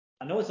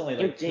 I know it's only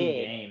like 2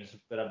 games,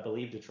 but I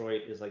believe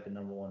Detroit is like the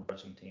number 1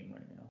 rushing team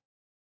right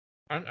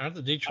now. Aren't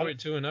the Detroit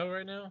 2-0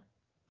 right now?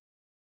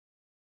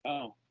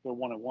 Oh, they're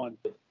 1-1.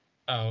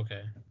 Oh,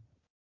 okay.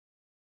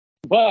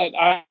 But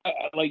I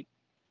like.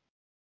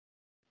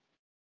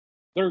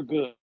 They're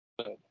good.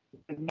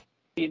 It's not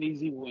an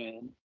easy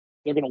win.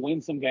 They're going to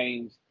win some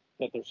games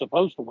that they're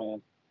supposed to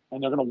win,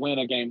 and they're going to win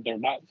a game they're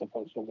not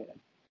supposed to win.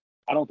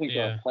 I don't think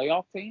they're a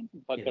playoff team,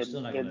 but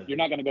you're not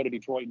going to go to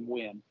Detroit and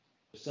win.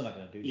 They're still not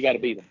going to do. You got to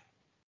beat them.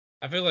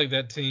 I feel like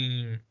that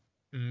team,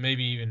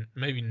 maybe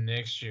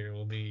next year,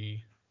 will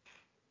be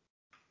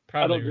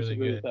probably really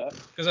good.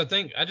 Because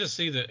I just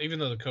see that even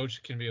though the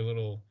coach can be a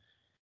little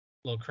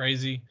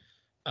crazy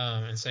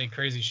and say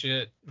crazy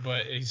shit,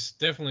 but he's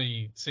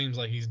definitely seems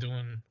like he's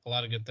doing a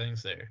lot of good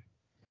things there.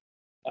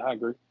 I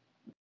agree.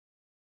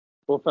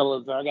 Well,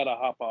 fellas, I got to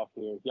hop off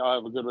here. Y'all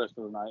have a good rest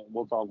of the night.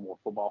 We'll talk more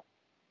football.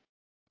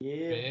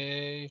 Yeah.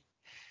 Hey.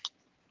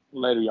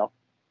 Later, y'all.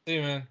 See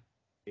you, man.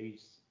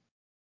 Peace.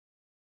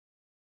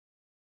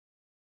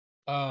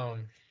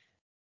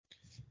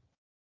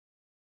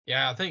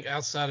 Yeah, I think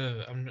outside of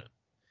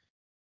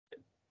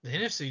the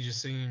NFC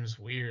just seems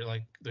weird.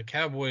 Like the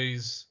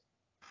Cowboys,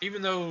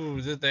 even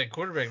though that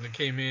quarterback that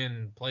came in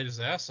and played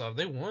his ass off,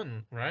 they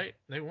won, right?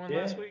 They won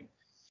last week.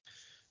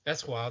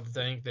 That's wild to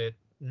think that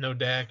no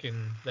Dak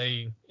and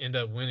they end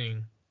up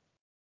winning.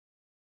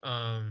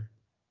 I'm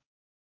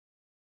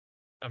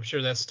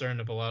sure that's stirring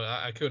up a lot.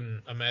 I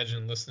couldn't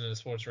imagine listening to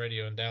sports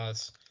radio in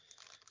Dallas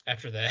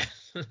after that.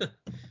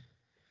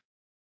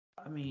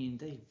 I mean,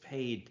 they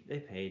paid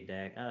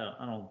Dak.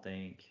 I don't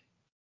think.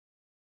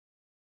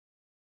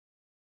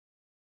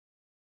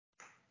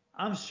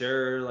 I'm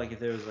sure, like, if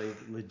there was like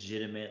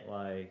legitimate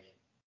like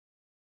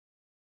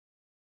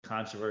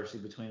controversy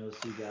between those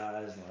two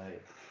guys,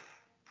 like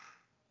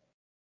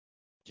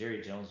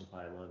Jerry Jones would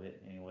probably love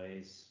it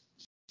anyways,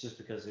 just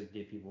because it'd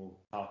get people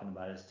talking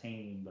about his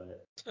team.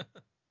 But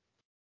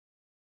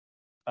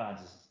I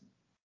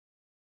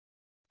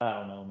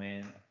don't know,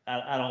 man.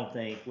 I don't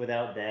think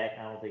without Dak,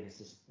 I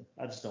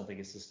just don't think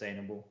it's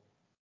sustainable.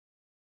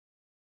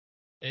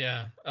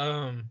 Yeah.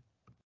 I'm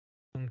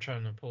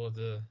trying to pull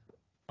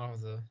all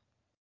the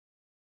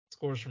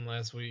scores from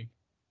last week.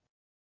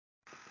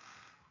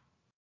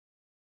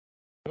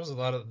 There was a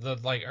lot of the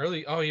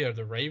early. Oh yeah,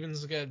 the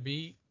Ravens got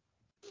beat.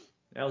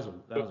 That was a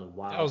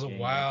wild. That was a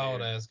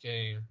wild ass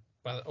game.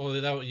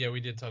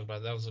 We did talk about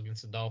it. That was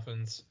against the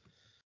Dolphins.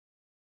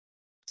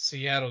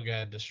 Seattle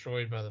got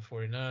destroyed by the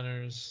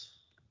 49ers.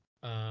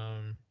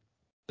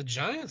 The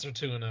Giants are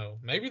 2-0.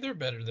 Maybe they're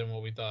better than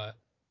what we thought.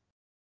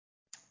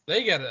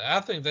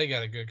 I think they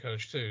got a good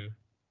coach too.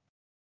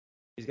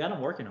 He's got them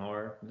working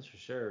hard, that's for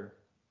sure.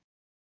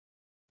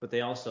 But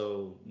they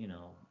also,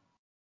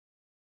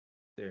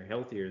 they're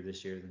healthier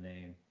this year than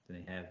they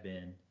have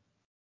been.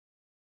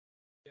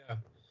 Yeah.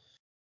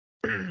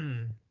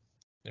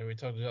 Yeah, we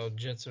talked about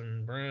Jets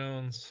and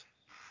Browns.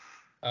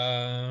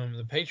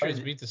 The Patriots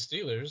beat the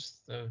Steelers.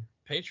 The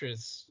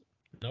Patriots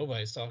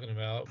nobody's talking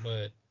about,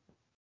 but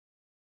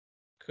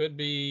could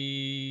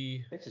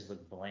be. They just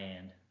look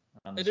bland.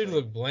 Honestly. They do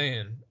look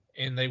bland,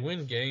 and they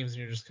win games, and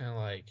you're just kind of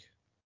like,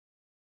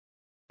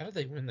 how did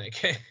they win that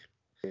game?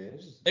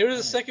 They were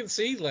the second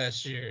seed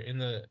last year in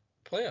the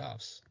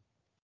playoffs.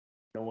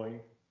 No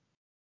way.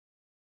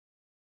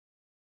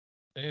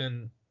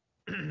 And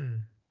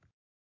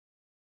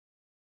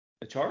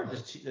The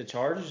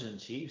Chargers and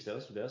Chiefs. That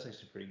was actually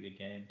a pretty good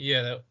game.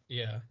 Yeah,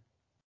 yeah.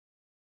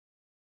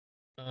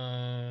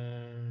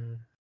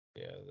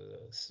 Yeah.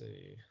 Let's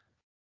see.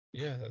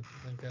 Yeah, I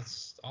think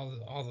that's all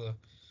the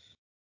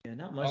Yeah,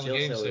 not all much the else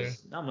games there.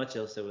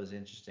 that was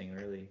interesting,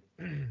 really.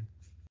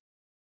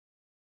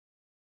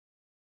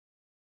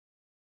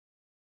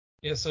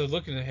 Yeah, so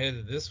looking ahead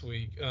to this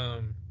week,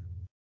 I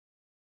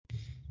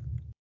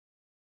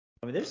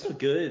mean, there's some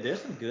good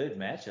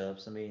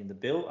matchups. I mean,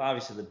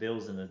 obviously the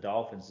Bills and the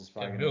Dolphins is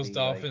probably going to Bills be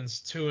like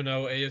Dolphins 2-0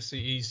 AFC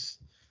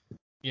East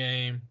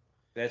game.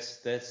 that's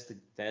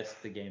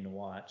the game to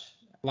watch.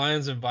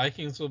 Lions and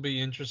Vikings will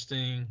be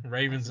interesting.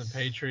 Ravens and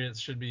Patriots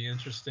should be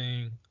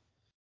interesting.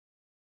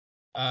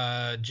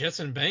 Jets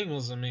and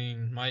Bengals, I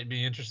mean, might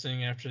be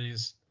interesting after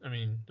these. I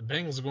mean, the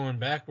Bengals are going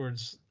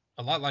backwards,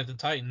 a lot like the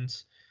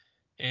Titans,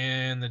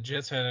 and the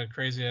Jets had a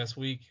crazy ass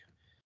week.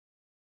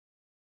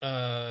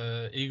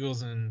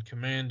 Eagles and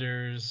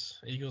Commanders.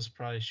 Eagles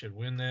probably should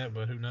win that,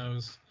 but who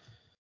knows?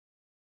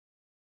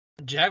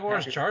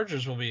 Jaguars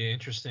Chargers will be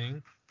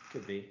interesting.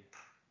 Could be.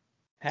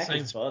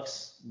 Packers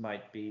Bucks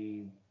might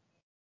be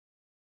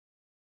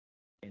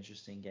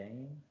interesting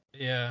game.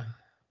 Yeah.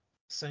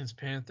 Saints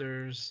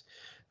Panthers.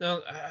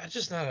 No, I'm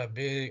just not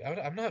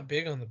I'm not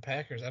big on the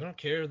Packers. I don't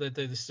care that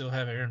they still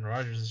have Aaron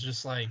Rodgers. It's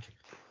just like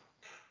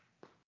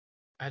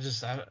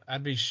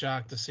I'd be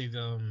shocked to see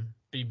them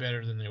be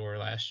better than they were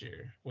last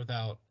year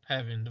without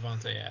having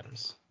Devontae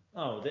Adams.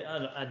 Oh,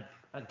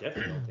 I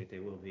definitely don't think they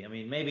will be. I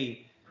mean,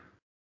 maybe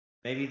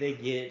they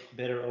get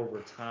better over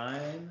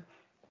time,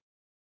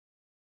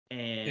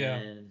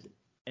 and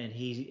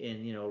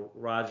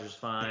Rodgers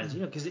finds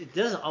because it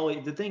doesn't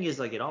always. The thing is,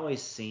 like, it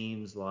always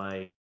seems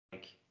like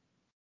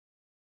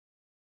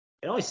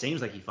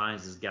he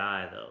finds his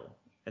guy though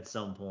at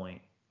some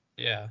point.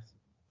 Yeah.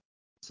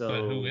 So,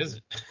 but who is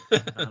it?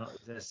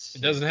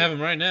 It doesn't have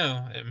him right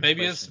now.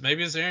 Maybe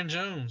it's Aaron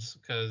Jones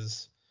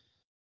because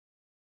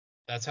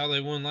that's how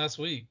they won last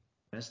week.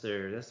 That's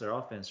their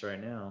offense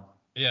right now.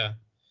 Yeah,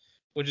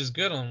 which is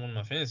good on one of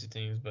my fantasy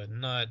teams, but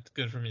not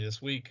good for me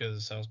this week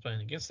because I was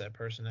playing against that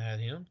person that had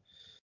him,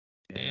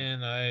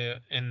 yeah.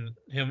 and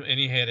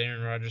he had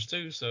Aaron Rodgers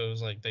too, so it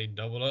was like they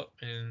doubled up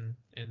and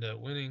ended up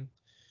winning.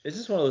 It's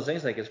just one of those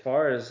things. Like, as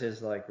far as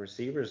his like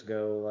receivers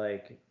go,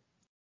 like,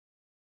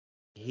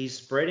 he's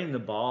spreading the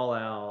ball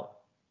out.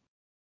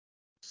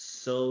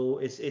 So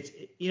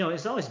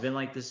it's always been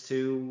like this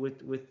too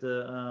with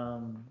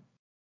the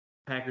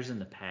Packers in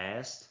the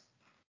past.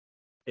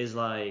 Is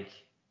like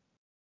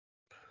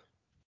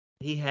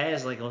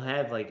he'll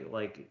have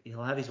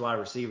these wide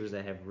receivers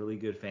that have really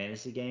good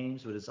fantasy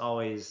games, but it's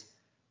always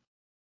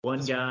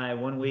one guy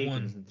one week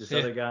and this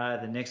other guy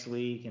the next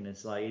week, and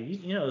it's like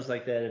it's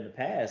like that in the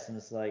past, and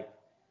it's like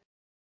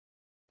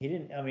he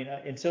didn't. I mean,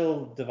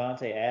 until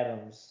Devontae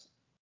Adams.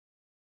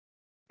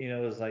 It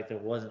was like there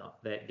wasn't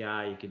that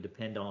guy you could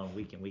depend on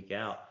week in, week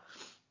out.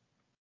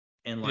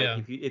 And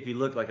like if you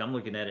look, like, I'm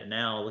looking at it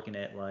now, looking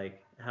at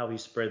like how he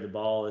spread the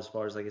ball as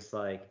far as like it's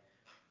like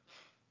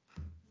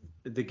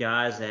the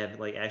guys that have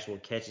like actual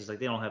catches, like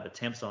they don't have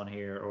attempts on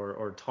here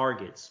or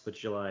targets,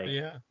 but you're like,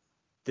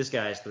 this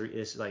guy has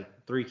it's like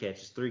 3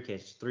 catches, 3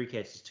 catches, 3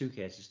 catches, 2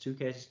 catches, 2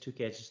 catches, 2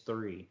 catches,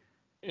 3.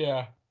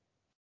 Yeah.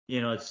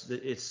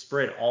 It's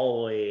spread all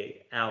the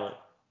way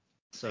out.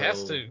 So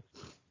has to.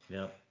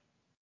 Yeah.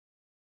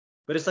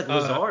 But it's like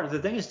Lazard. The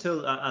thing is,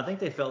 too, I think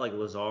they felt like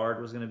Lazard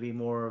was going to be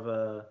more of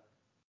a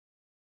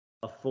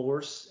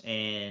force,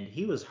 and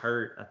he was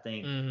hurt, I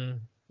think. Mm-hmm.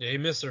 Yeah, he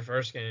missed their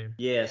first game.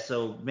 Yeah,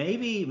 so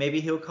maybe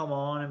he'll come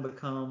on and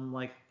become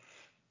like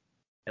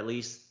at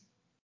least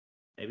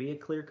maybe a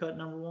clear-cut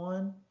number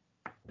one.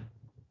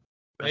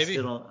 Maybe.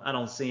 I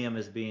don't see him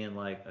as being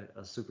like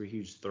a super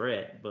huge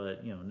threat,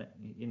 but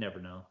you never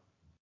know.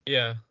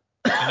 Yeah.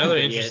 Another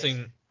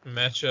interesting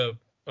matchup,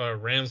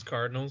 Rams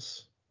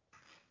Cardinals.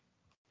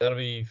 That'll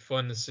be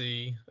fun to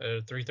see.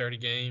 A 3:30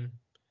 game.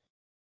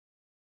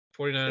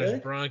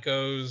 49ers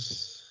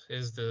Broncos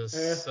is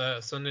the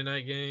Sunday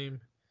night game.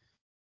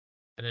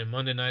 And then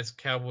Monday night's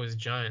Cowboys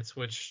Giants,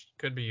 which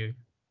could be,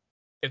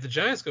 if the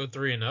Giants go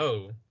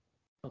 3-0. I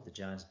hope the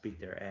Giants beat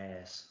their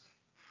ass.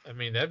 I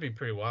mean, that'd be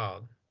pretty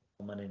wild.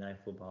 Monday Night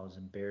Football is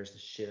embarrassed the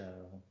shit out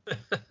of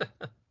them.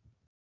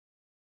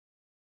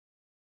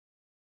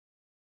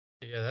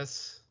 Yeah,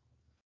 that's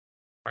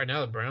right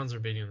now. The Browns are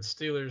beating the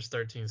Steelers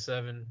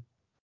 13-7.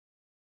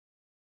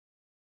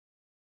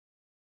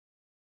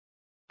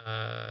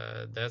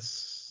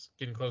 That's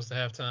getting close to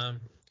halftime.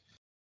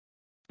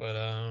 But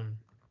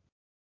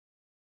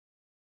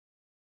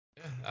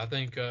yeah, I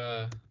think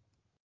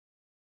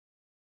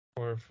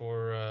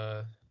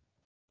for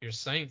your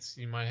Saints,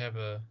 you might have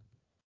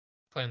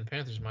playing the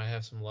Panthers might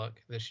have some luck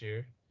this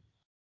year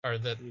or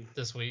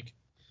this week.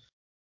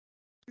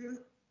 Yeah.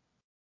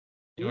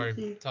 You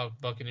already talked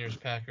Buccaneers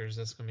Packers.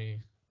 That's gonna be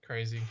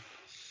crazy.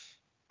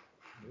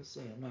 We'll see.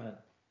 I'm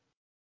not.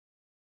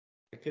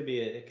 It could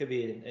be.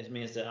 I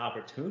mean, it's an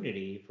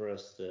opportunity for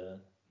us to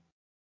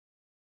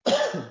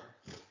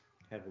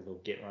have a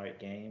little get right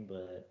game,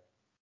 but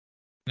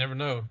Never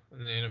know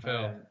in the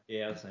NFL.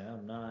 Yeah, I was saying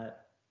I'm not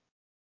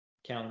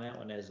counting that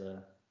one as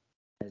a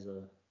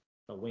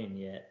win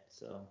yet.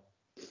 So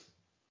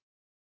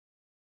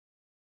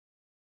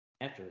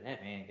after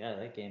that, man, God,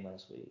 that game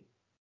last week.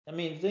 I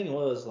mean, the thing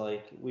was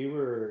like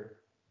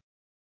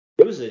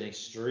it was an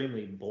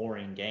extremely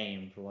boring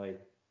game for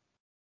like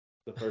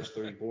the first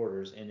 3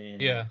 quarters, and then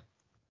Yeah.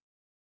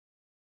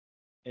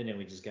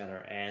 We just got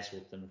our ass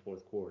whooped in the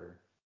fourth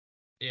quarter.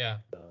 Yeah.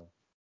 So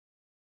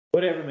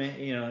whatever, man.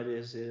 You know, it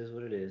is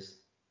what it is.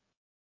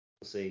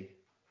 We'll see.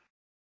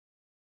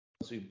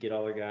 Once we get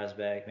all our guys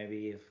back,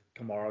 maybe if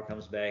Kamara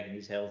comes back and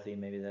he's healthy,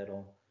 maybe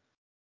that'll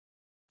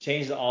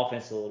change the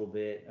offense a little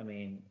bit. I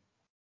mean,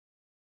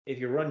 if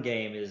your run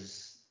game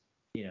is,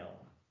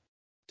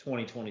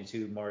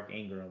 2022 Mark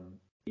Ingram,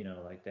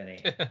 like that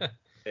ain't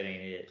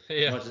it.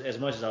 Yeah. As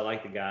much as I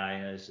like the guy,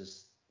 it's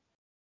just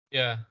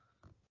Yeah.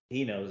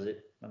 he knows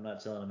it. I'm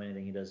not telling him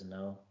anything he doesn't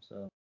know.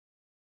 So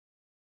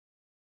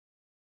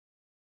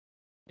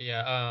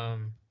Yeah.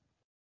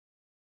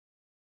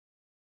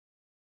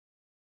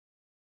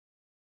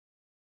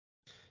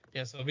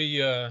 Yeah. So it'll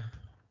be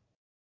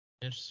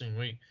interesting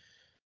week.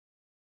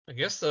 I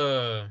guess we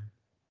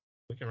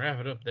can wrap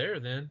it up there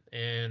then,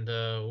 and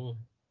we'll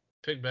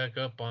pick back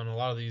up on a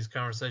lot of these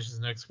conversations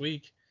next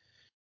week.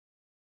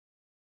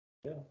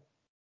 yeah.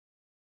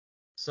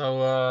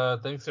 So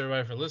thanks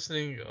everybody for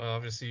listening.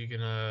 Obviously, you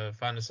can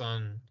find us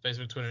on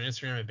Facebook, Twitter, and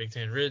Instagram at Big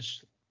Ten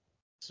Rich.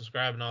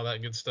 Subscribe and all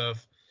that good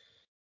stuff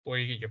where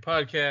you get your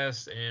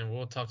podcasts, and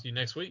we'll talk to you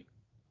next week.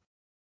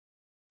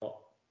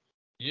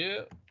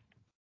 Yeah.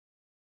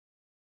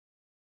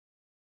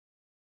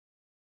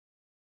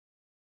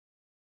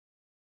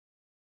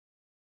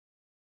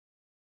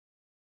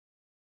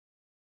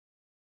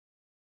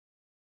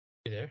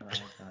 You there?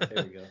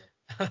 There we go.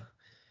 I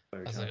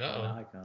was like, oh.